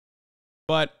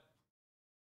 But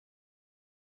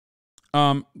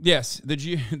yes,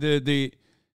 the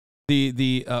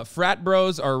frat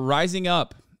bros are rising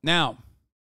up now.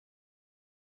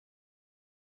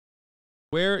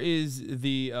 Where is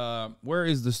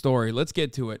the story? Let's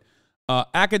get to it.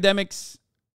 Academics,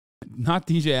 not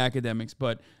DJ academics,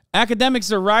 but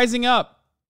academics are rising up,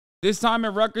 this time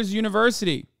at Rutgers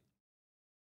University.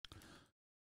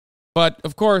 But,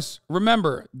 of course,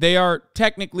 remember, they are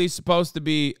technically supposed to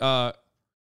be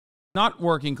not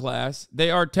working class. They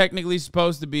are technically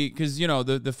supposed to be, because, you know,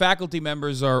 the faculty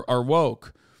members are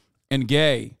woke and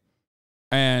gay.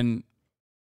 And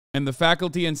the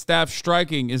faculty and staff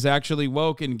striking is actually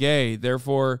woke and gay.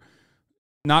 Therefore,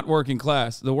 not working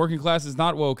class. The working class is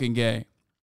not woke and gay.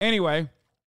 Anyway,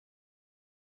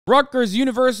 Rutgers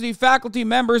University faculty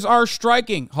members are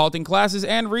striking, halting classes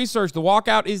and research. The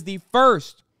walkout is the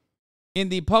first in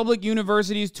the public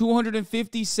university's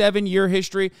 257-year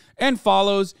history and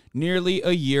follows nearly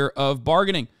a year of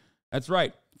bargaining. That's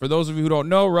right. For those of you who don't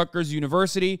know, Rutgers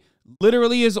University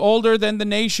literally is older than the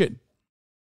nation.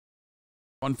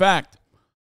 Fun fact,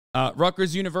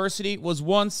 Rutgers University was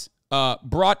once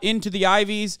brought into the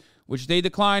Ivies, which they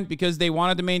declined because they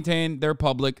wanted to maintain their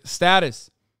public status.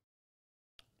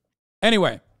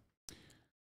 Anyway,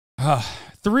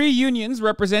 3 unions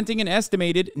representing an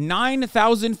estimated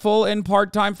 9,000 full and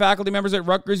part-time faculty members at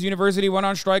Rutgers University went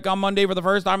on strike on Monday for the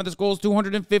first time in the school's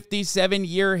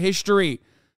 257-year history,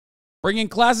 bringing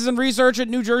classes and research at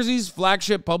New Jersey's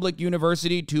flagship public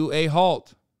university to a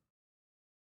halt.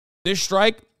 This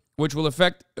strike, which will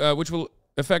affect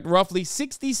roughly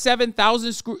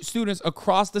 67,000 students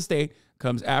across the state,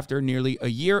 comes after nearly a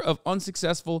year of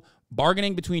unsuccessful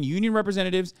bargaining between union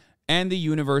representatives and the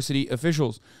university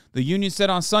officials. The union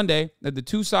said on Sunday that the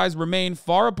two sides remain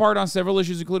far apart on several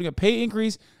issues, including a pay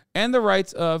increase and the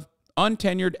rights of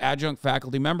untenured adjunct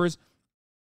faculty members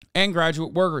and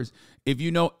graduate workers. If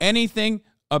you know anything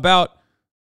about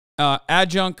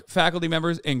adjunct faculty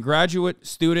members and graduate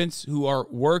students who are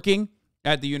working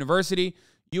at the university,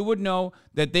 you would know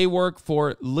that they work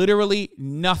for literally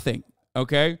nothing,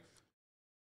 okay?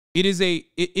 It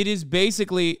is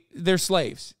basically, they're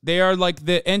slaves. They are like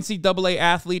the NCAA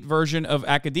athlete version of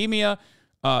academia.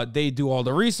 They do all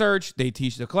the research, they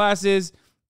teach the classes,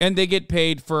 and they get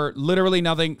paid for literally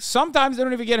nothing. Sometimes they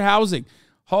don't even get housing.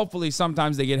 Hopefully,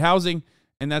 sometimes they get housing,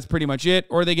 and that's pretty much it,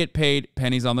 or they get paid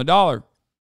pennies on the dollar.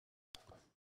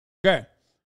 Okay.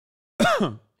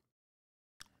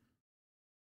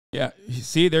 Yeah,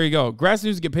 see, there you go. Grad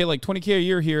students get paid like $20K a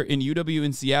year here in UW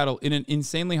in Seattle in an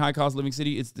insanely high cost living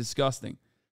city. It's disgusting.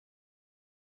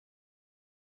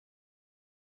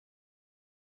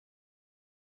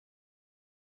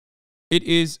 It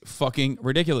is fucking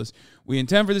ridiculous. We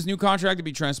intend for this new contract to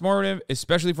be transformative,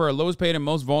 especially for our lowest paid and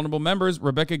most vulnerable members.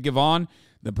 Rebecca Givon,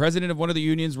 the president of one of the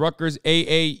unions, Rutgers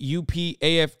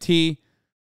AAUP-AFT,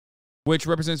 which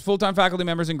represents full-time faculty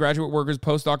members and graduate workers,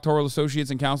 postdoctoral associates,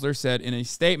 and counselors, said in a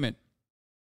statement.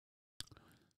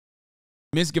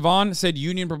 Ms. Givon said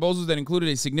union proposals that included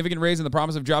a significant raise and the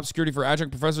promise of job security for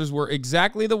adjunct professors were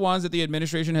exactly the ones that the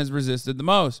administration has resisted the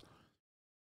most.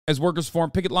 As workers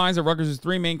formed picket lines at Rutgers'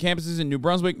 3 main campuses in New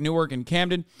Brunswick, Newark, and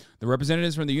Camden, the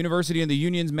representatives from the university and the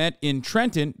unions met in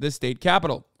Trenton, the state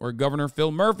capital, where Governor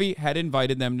Phil Murphy had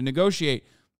invited them to negotiate.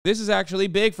 This is actually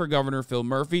big for Governor Phil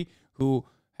Murphy, who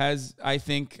has, I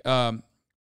think,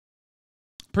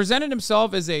 presented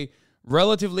himself as a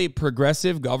relatively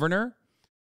progressive governor.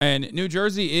 And New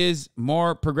Jersey is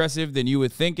more progressive than you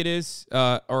would think it is.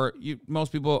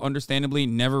 Most people, understandably,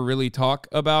 never really talk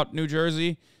about New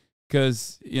Jersey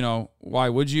because, you know, why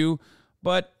would you?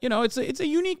 But, you know, it's a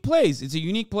unique place. It's a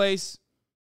unique place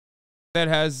that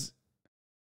has,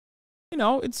 you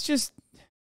know, it's just,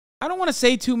 I don't want to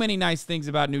say too many nice things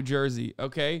about New Jersey,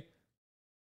 okay?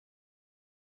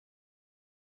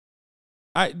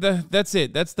 That's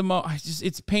it. That's the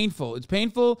it's painful. It's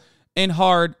painful and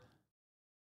hard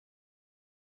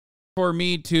for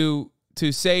me to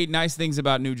say nice things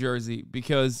about New Jersey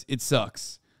because it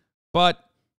sucks. But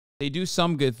they do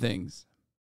some good things.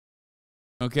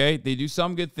 Okay? They do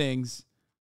some good things.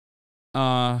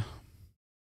 That's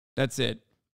it.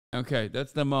 Okay,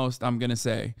 that's the most I'm going to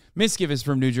say. Miskiv is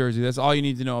from New Jersey. That's all you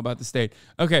need to know about the state.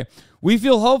 Okay, we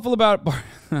feel hopeful about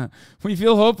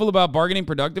bargaining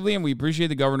productively, and we appreciate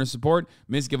the governor's support.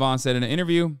 Ms. Gavon said in an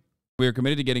interview, we are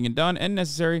committed to getting it done and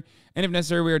if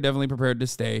necessary, we are definitely prepared to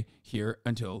stay here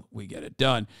until we get it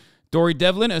done. Dory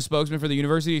Devlin, a spokesman for the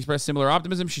university, expressed similar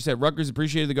optimism. She said Rutgers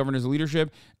appreciated the governor's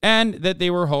leadership and that they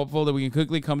were hopeful that we can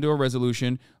quickly come to a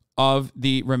resolution of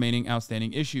the remaining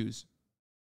outstanding issues.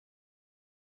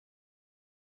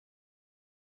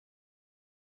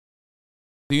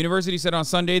 The university said on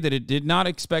Sunday that it did not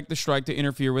expect the strike to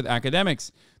interfere with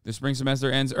academics. The spring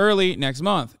semester ends early next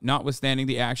month. Notwithstanding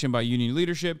the action by union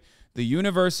leadership, the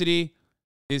university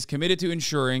is committed to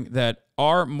ensuring that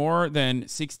our more than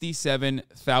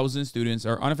 67,000 students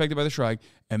are unaffected by the strike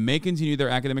and may continue their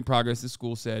academic progress, the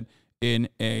school said in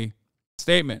a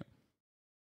statement.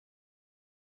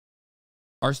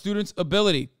 Our students'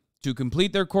 ability to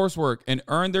complete their coursework and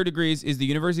earn their degrees is the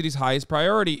university's highest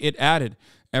priority, it added.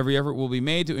 Every effort will be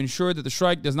made to ensure that the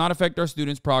strike does not affect our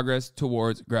students' progress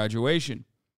towards graduation.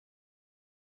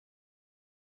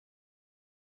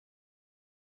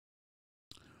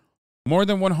 More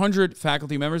than 100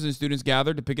 faculty members and students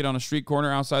gathered to picket on a street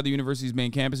corner outside the university's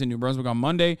main campus in New Brunswick on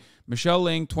Monday. Michelle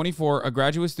Ling, 24, a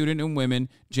graduate student in women,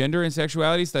 gender, and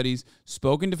sexuality studies,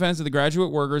 spoke in defense of the graduate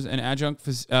workers and adjunct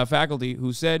faculty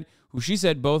who she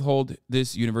said both hold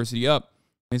this university up.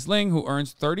 Ms. Ling, who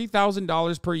earns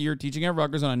 $30,000 per year teaching at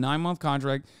Rutgers on a 9-month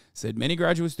contract, said many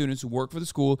graduate students who work for the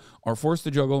school are forced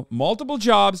to juggle multiple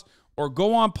jobs or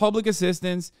go on public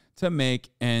assistance to make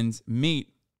ends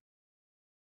meet.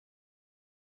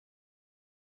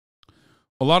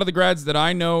 A lot of the grads that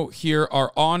I know here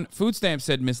are on food stamps,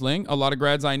 said Ms. Ling. A lot of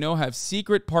grads I know have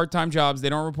secret part-time jobs. They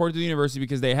don't report to the university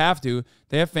because they have to.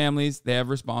 They have families. They have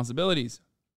responsibilities.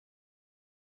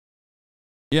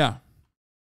 Yeah.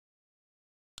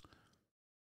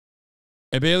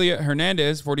 Abelia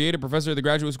Hernandez, 48, a professor at the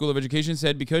Graduate School of Education,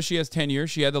 said because she has tenure,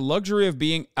 she had the luxury of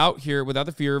being out here without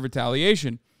the fear of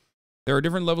retaliation. There are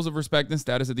different levels of respect and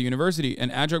status at the university,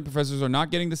 and adjunct professors are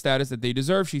not getting the status that they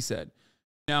deserve, she said.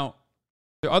 Now,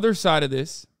 the other side of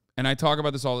this, and I talk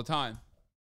about this all the time,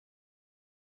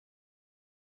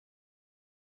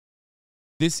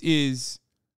 this is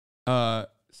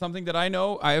something that I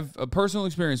know I have a personal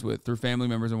experience with through family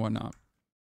members and whatnot.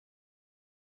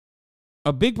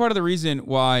 A big part of the reason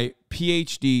why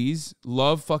PhDs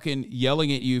love fucking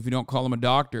yelling at you if you don't call them a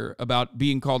doctor about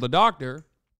being called a doctor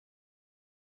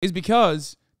is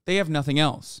because they have nothing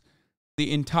else.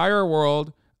 The entire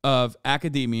world of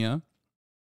academia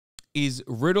is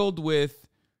riddled with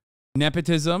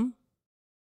nepotism.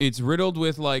 It's riddled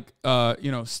with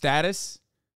status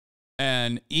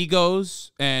and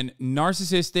egos and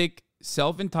narcissistic,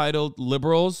 self-entitled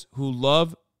liberals who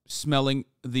love smelling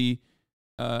the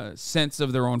sense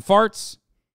of their own farts,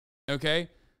 okay?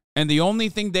 And the only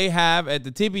thing they have at the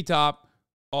tippy top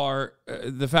are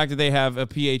the fact that they have a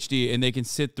PhD and they can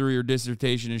sit through your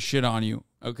dissertation and shit on you,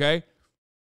 okay?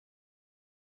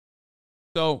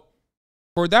 So,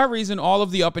 for that reason, all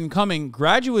of the up-and-coming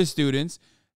graduate students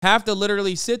have to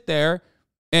literally sit there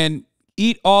and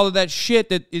eat all of that shit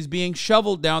that is being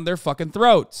shoveled down their fucking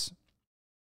throats.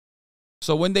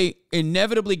 So when they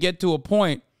inevitably get to a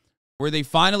point where they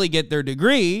finally get their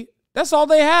degree, that's all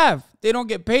they have. They don't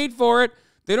get paid for it.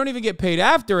 They don't even get paid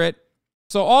after it.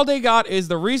 So all they got is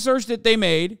the research that they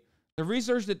made, the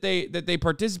research that they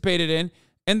participated in,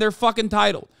 and their fucking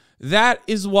title. That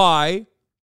is why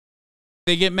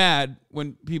they get mad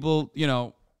when people,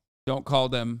 don't call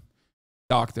them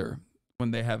doctor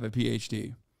when they have a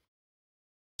PhD.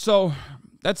 So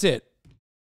that's it.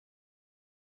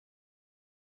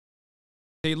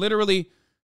 They literally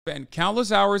spend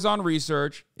countless hours on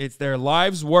research. It's their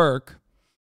life's work.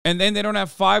 And then they don't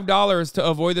have $5 to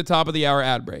avoid the top of the hour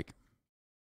ad break.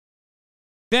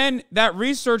 Then that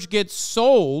research gets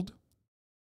sold.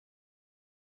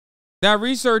 That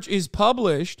research is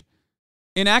published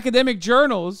in academic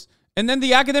journals. And then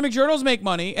the academic journals make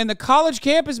money. And the college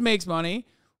campus makes money.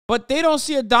 But they don't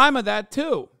see a dime of that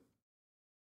too.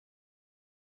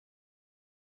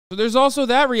 So there's also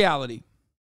that reality.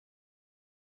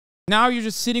 Now you're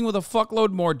just sitting with a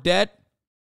fuckload more debt.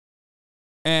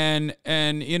 And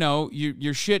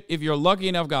your shit, if you're lucky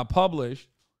enough, got published.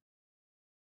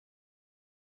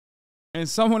 And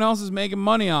someone else is making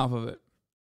money off of it.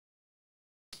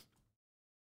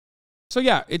 So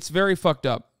yeah, it's very fucked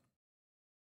up.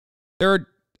 There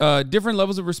are different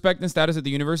levels of respect and status at the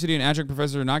university, and adjunct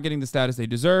professors are not getting the status they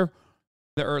deserve.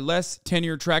 There are less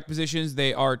tenure track positions.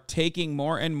 They are taking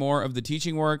more and more of the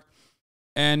teaching work,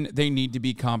 and they need to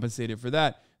be compensated for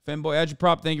that. Femboy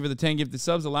Agitprop, thank you for the 10 gifted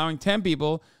subs, allowing 10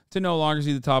 people to no longer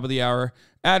see the top of the hour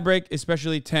ad break,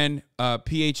 especially 10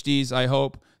 PhDs, I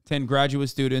hope, 10 graduate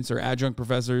students or adjunct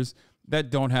professors that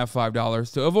don't have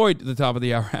 $5 to avoid the top of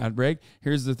the hour ad break.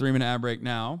 Here's the 3-minute ad break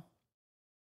now.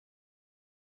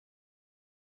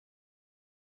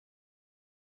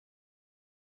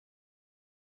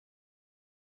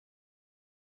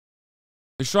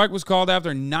 The strike was called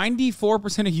after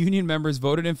 94% of union members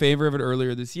voted in favor of it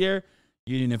earlier this year,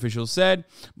 union officials said.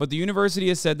 But the university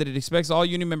has said that it expects all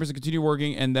union members to continue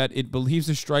working and that it believes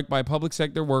a strike by public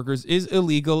sector workers is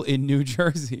illegal in New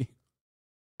Jersey.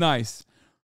 Nice.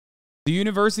 The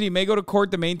university may go to court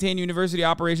to maintain university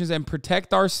operations and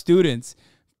protect our students,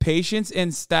 patients,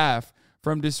 and staff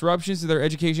from disruptions to their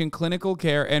education, clinical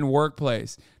care, and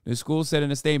workplace. The school said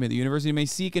in a statement, the university may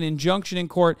seek an injunction in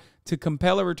court to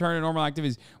compel a return to normal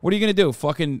activities. What are you going to do?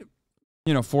 Fucking,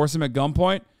 force him at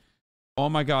gunpoint? Oh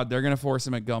my God, they're going to force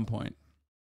him at gunpoint.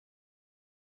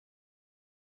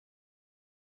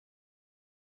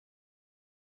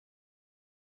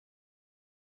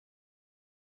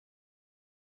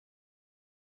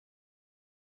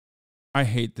 I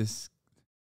hate this.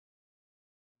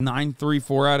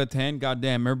 9.34 out of 10.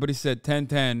 Goddamn, everybody said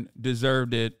 10-10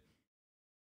 deserved it.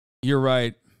 You're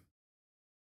right.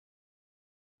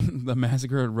 The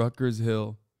massacre at Rutgers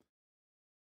Hill.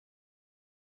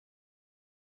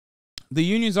 The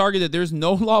unions argue that there's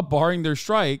no law barring their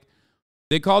strike.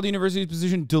 They called the university's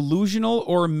position delusional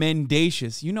or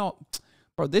mendacious.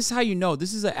 Bro, this is how you know.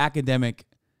 This is an academic.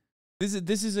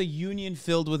 This is a union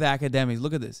filled with academics.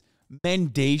 Look at this.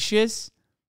 Mendacious?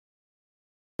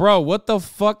 Bro, what the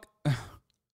fuck?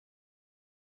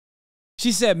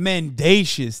 She said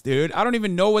mendacious, dude. I don't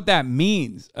even know what that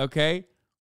means, okay?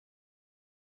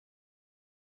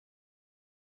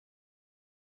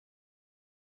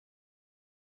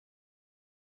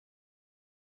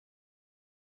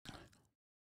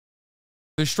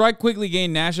 The strike quickly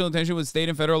gained national attention with state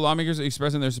and federal lawmakers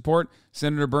expressing their support.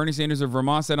 Senator Bernie Sanders of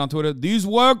Vermont said on Twitter, "These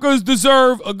workers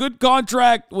deserve a good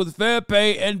contract with fair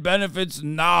pay and benefits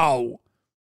now."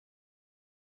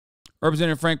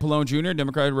 Representative Frank Pallone Jr.,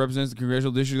 Democrat who represents the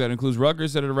congressional district that includes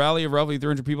Rutgers, said at a rally of roughly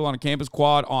 300 people on a campus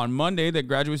quad on Monday that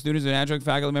graduate students and adjunct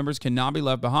faculty members cannot be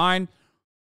left behind.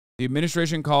 The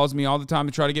administration calls me all the time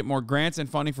to try to get more grants and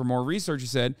funding for more research, he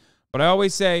said. But I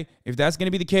always say, if that's going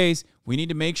to be the case, we need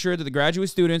to make sure that the graduate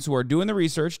students who are doing the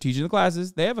research, teaching the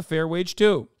classes, they have a fair wage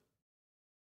too.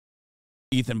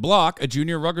 Ethan Block, a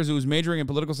junior at Rutgers who was majoring in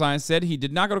political science, said he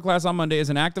did not go to class on Monday as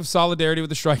an act of solidarity with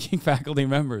the striking faculty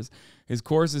members. His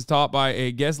course is taught by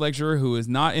a guest lecturer who is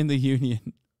not in the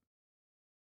union.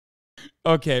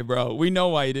 Okay, bro, we know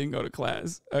why you didn't go to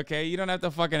class. Okay, you don't have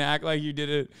to fucking act like you did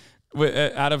it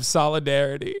out of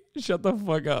solidarity. Shut the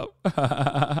fuck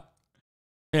up.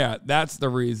 Yeah, that's the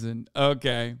reason.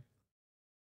 Okay.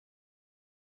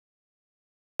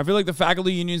 I feel like the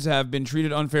faculty unions have been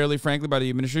treated unfairly, frankly, by the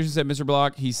administration, said Mr.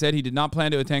 Block. He said he did not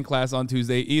plan to attend class on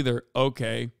Tuesday either.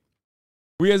 Okay.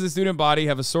 We as a student body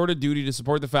have a sort of duty to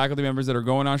support the faculty members that are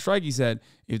going on strike, he said.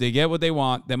 If they get what they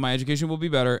want, then my education will be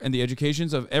better, and the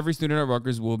educations of every student at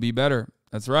Rutgers will be better.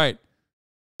 That's right.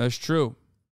 That's true.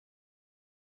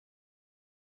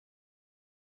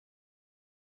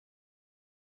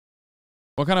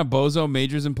 What kind of bozo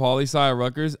majors in poli-sci at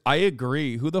Rutgers? I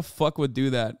agree. Who the fuck would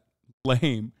do that?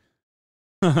 Lame.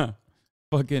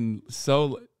 Fucking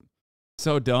so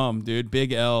dumb, dude.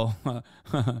 Big L.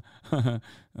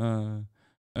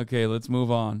 Okay, let's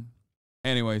move on.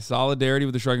 Anyway, solidarity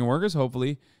with the striking workers.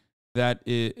 Hopefully that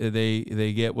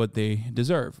they get what they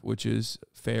deserve, which is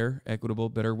fair, equitable,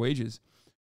 better wages.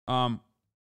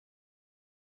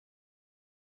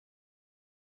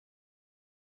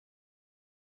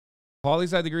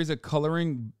 Poli-sci degree is a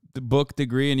coloring book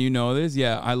degree, and you know this?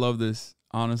 Yeah, I love this,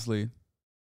 honestly.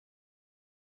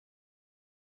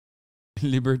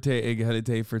 Liberté,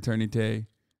 égalité, fraternité.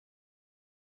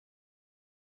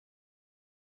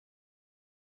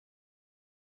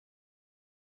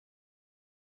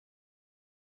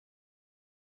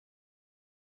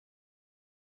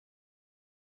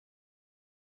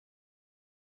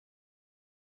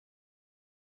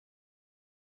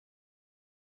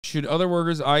 Should other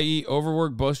workers, i.e.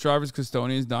 overworked bus drivers,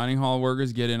 custodians, dining hall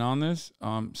workers, get in on this?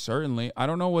 Certainly. I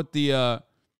don't know what the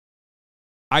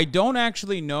I don't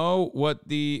actually know what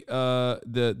the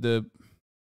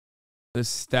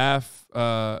staff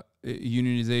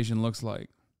unionization looks like.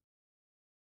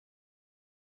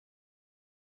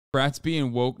 Brats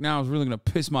being woke now is really going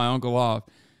to piss my uncle off.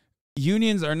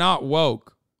 Unions are not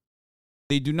woke.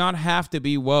 They do not have to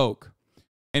be woke.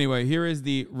 Anyway, here is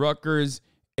the Rutgers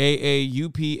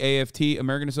AAUP-AFT,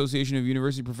 American Association of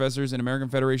University Professors and American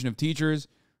Federation of Teachers,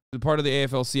 the part of the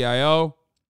AFL-CIO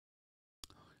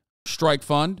strike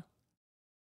fund.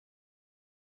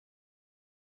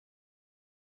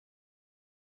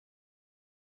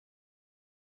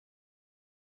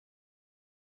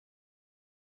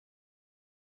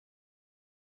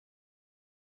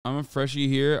 I'm a freshie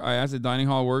here. I asked a dining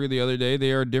hall worker the other day.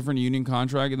 They are a different union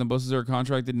contract, and the buses are a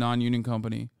contracted non-union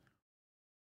company.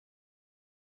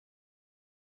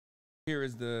 Here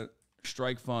is the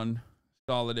strike fund,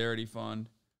 solidarity fund.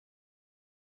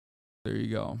 There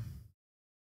you go.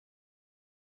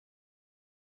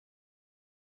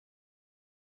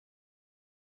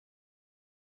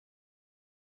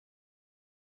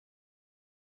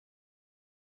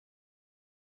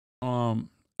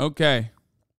 Okay.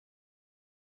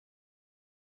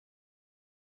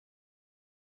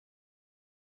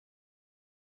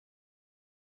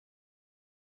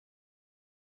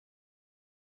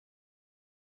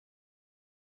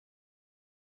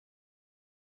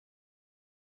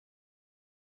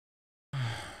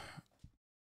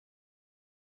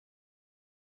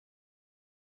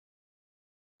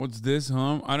 What's this,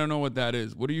 huh? I don't know what that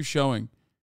is. What are you showing?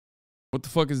 What the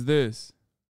fuck is this?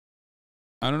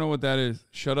 I don't know what that is.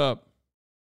 Shut up.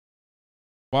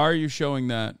 Why are you showing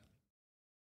that?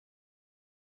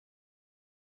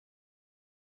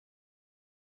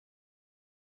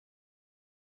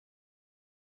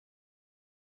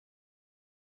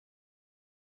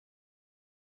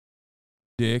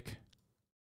 Dick.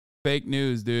 Fake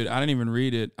news, dude. I didn't even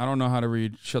read it. I don't know how to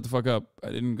read. Shut the fuck up. I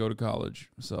didn't go to college,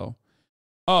 so.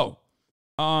 Oh.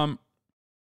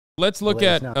 Let's look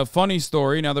at a funny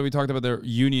story now that we talked about their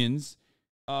unions.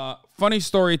 Funny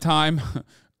story time.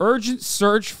 Urgent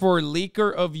search for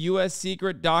leaker of U.S.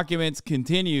 secret documents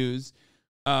continues.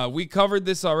 We covered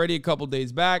this already a couple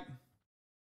days back.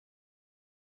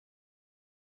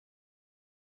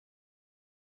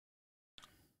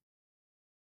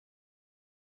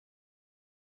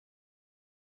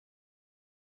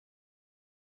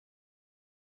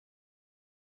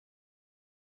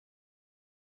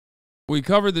 We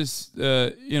covered this,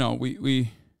 we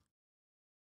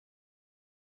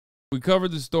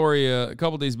covered the story a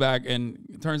couple days back, and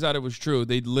it turns out it was true.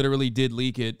 They literally did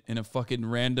leak it in a fucking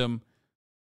random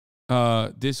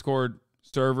Discord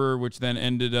server, which then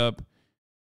ended up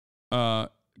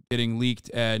getting leaked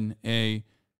in a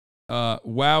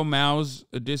Wow Mouse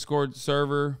Discord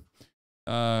server.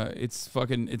 It's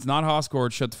not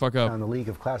Hoscord. Shut the fuck up. On the leak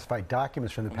of classified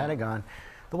documents from the Pentagon,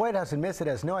 the White House admits it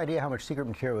has no idea how much secret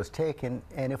material was taken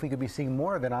and if we could be seeing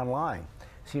more of it online.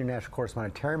 Senior national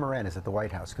correspondent Terry Moran is at the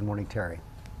White House. Good morning, Terry.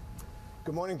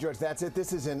 Good morning, George. That's it.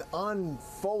 This is an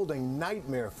unfolding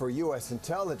nightmare for U.S.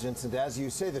 intelligence. And as you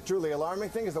say, the truly alarming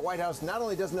thing is the White House not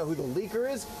only doesn't know who the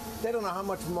leaker is, they don't know how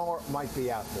much more might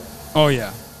be out there. Oh,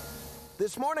 yeah.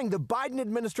 This morning, the Biden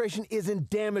administration is in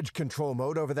damage control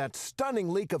mode over that stunning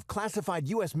leak of classified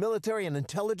U.S. military and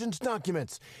intelligence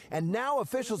documents. And now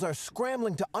officials are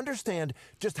scrambling to understand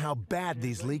just how bad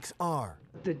these leaks are.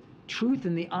 The truth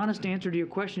and the honest answer to your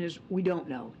question is we don't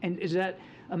know. And is that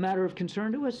a matter of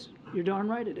concern to us? You're darn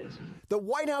right it is. The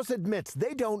White House admits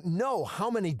they don't know how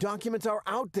many documents are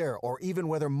out there or even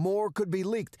whether more could be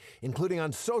leaked, including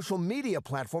on social media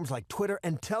platforms like Twitter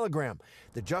and Telegram.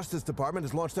 The Justice Department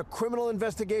has launched a criminal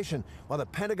investigation while the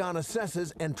Pentagon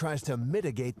assesses and tries to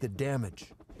mitigate the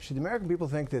damage. Should the American people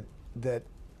think that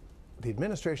the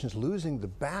administration is losing the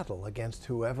battle against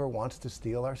whoever wants to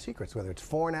steal our secrets, whether it's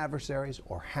foreign adversaries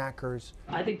or hackers?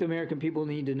 I think the American people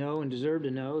need to know and deserve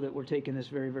to know that we're taking this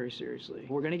very, very seriously.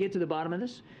 We're going to get to the bottom of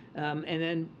this, and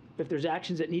then if there's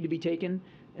actions that need to be taken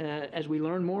as we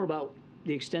learn more about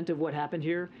the extent of what happened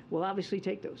here, we'll obviously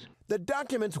take those. The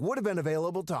documents would have been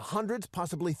available to hundreds,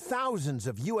 possibly thousands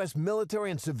of U.S.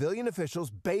 military and civilian officials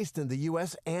based in the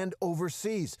U.S. and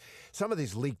overseas. Some of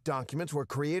these leaked documents were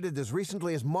created as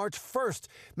recently as March 1st,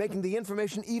 making the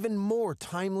information even more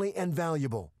timely and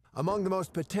valuable. Among the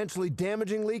most potentially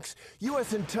damaging leaks,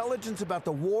 U.S. intelligence about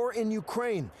the war in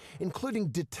Ukraine, including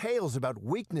details about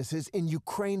weaknesses in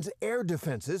Ukraine's air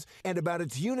defenses and about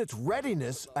its unit's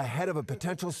readiness ahead of a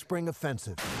potential spring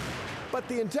offensive. But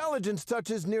the intelligence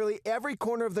touches nearly every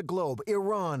corner of the globe: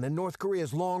 Iran and North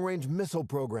Korea's long-range missile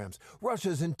programs,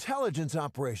 Russia's intelligence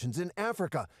operations in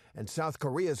Africa, and South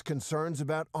Korea's concerns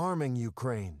about arming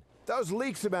Ukraine. Those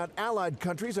leaks about allied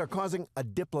countries are causing a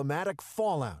diplomatic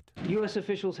fallout. U.S.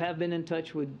 officials have been in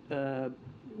touch with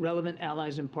relevant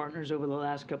allies and partners over the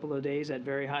last couple of days at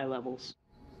very high levels.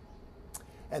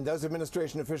 And those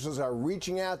administration officials are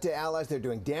reaching out to allies. They're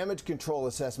doing damage control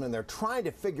assessment. They're trying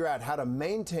to figure out how to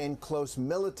maintain close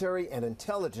military and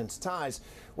intelligence ties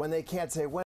when they can't say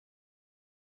when.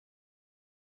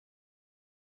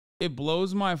 It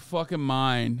blows my fucking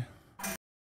mind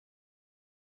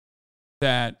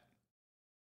that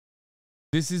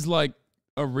this is like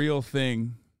a real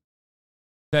thing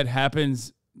that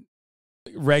happens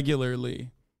regularly.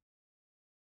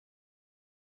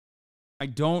 I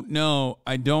don't know.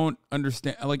 I don't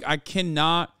understand. Like, I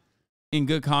cannot, in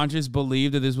good conscience,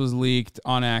 believe that this was leaked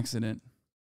on accident.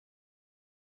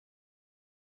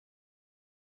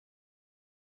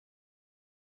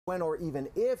 When or even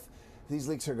if these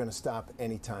leaks are going to stop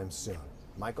anytime soon.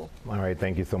 Michael? All right.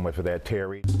 Thank you so much for that,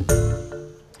 Terry.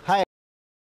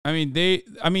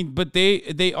 But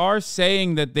they are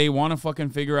saying that they want to fucking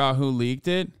figure out who leaked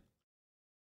it.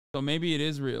 So maybe it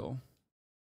is real.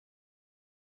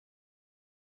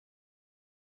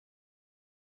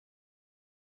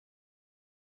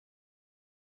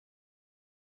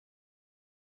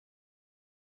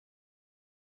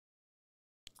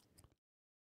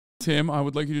 Tim, I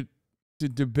would like you to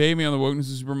debate me on the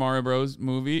wokeness of Super Mario Bros.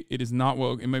 Movie. It is not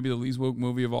woke. It may be the least woke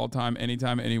movie of all time,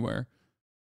 anytime, anywhere.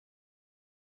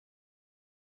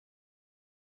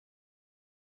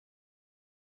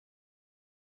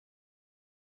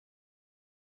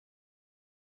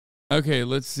 Okay,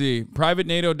 let's see. Private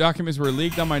NATO documents were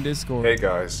leaked on my Discord. Hey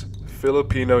guys,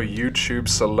 Filipino YouTube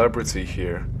celebrity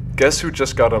here. Guess who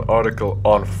just got an article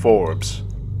on Forbes?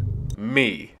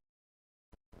 Me.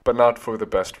 But not for the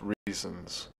best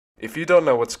reasons. If you don't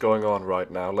know what's going on right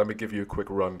now, let me give you a quick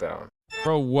rundown.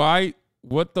 Bro, why?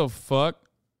 What the fuck?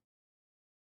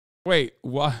 Wait,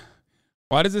 why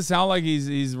does it sound like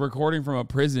he's recording from a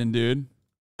prison, dude?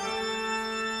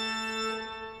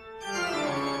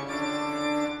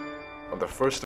 On the 1st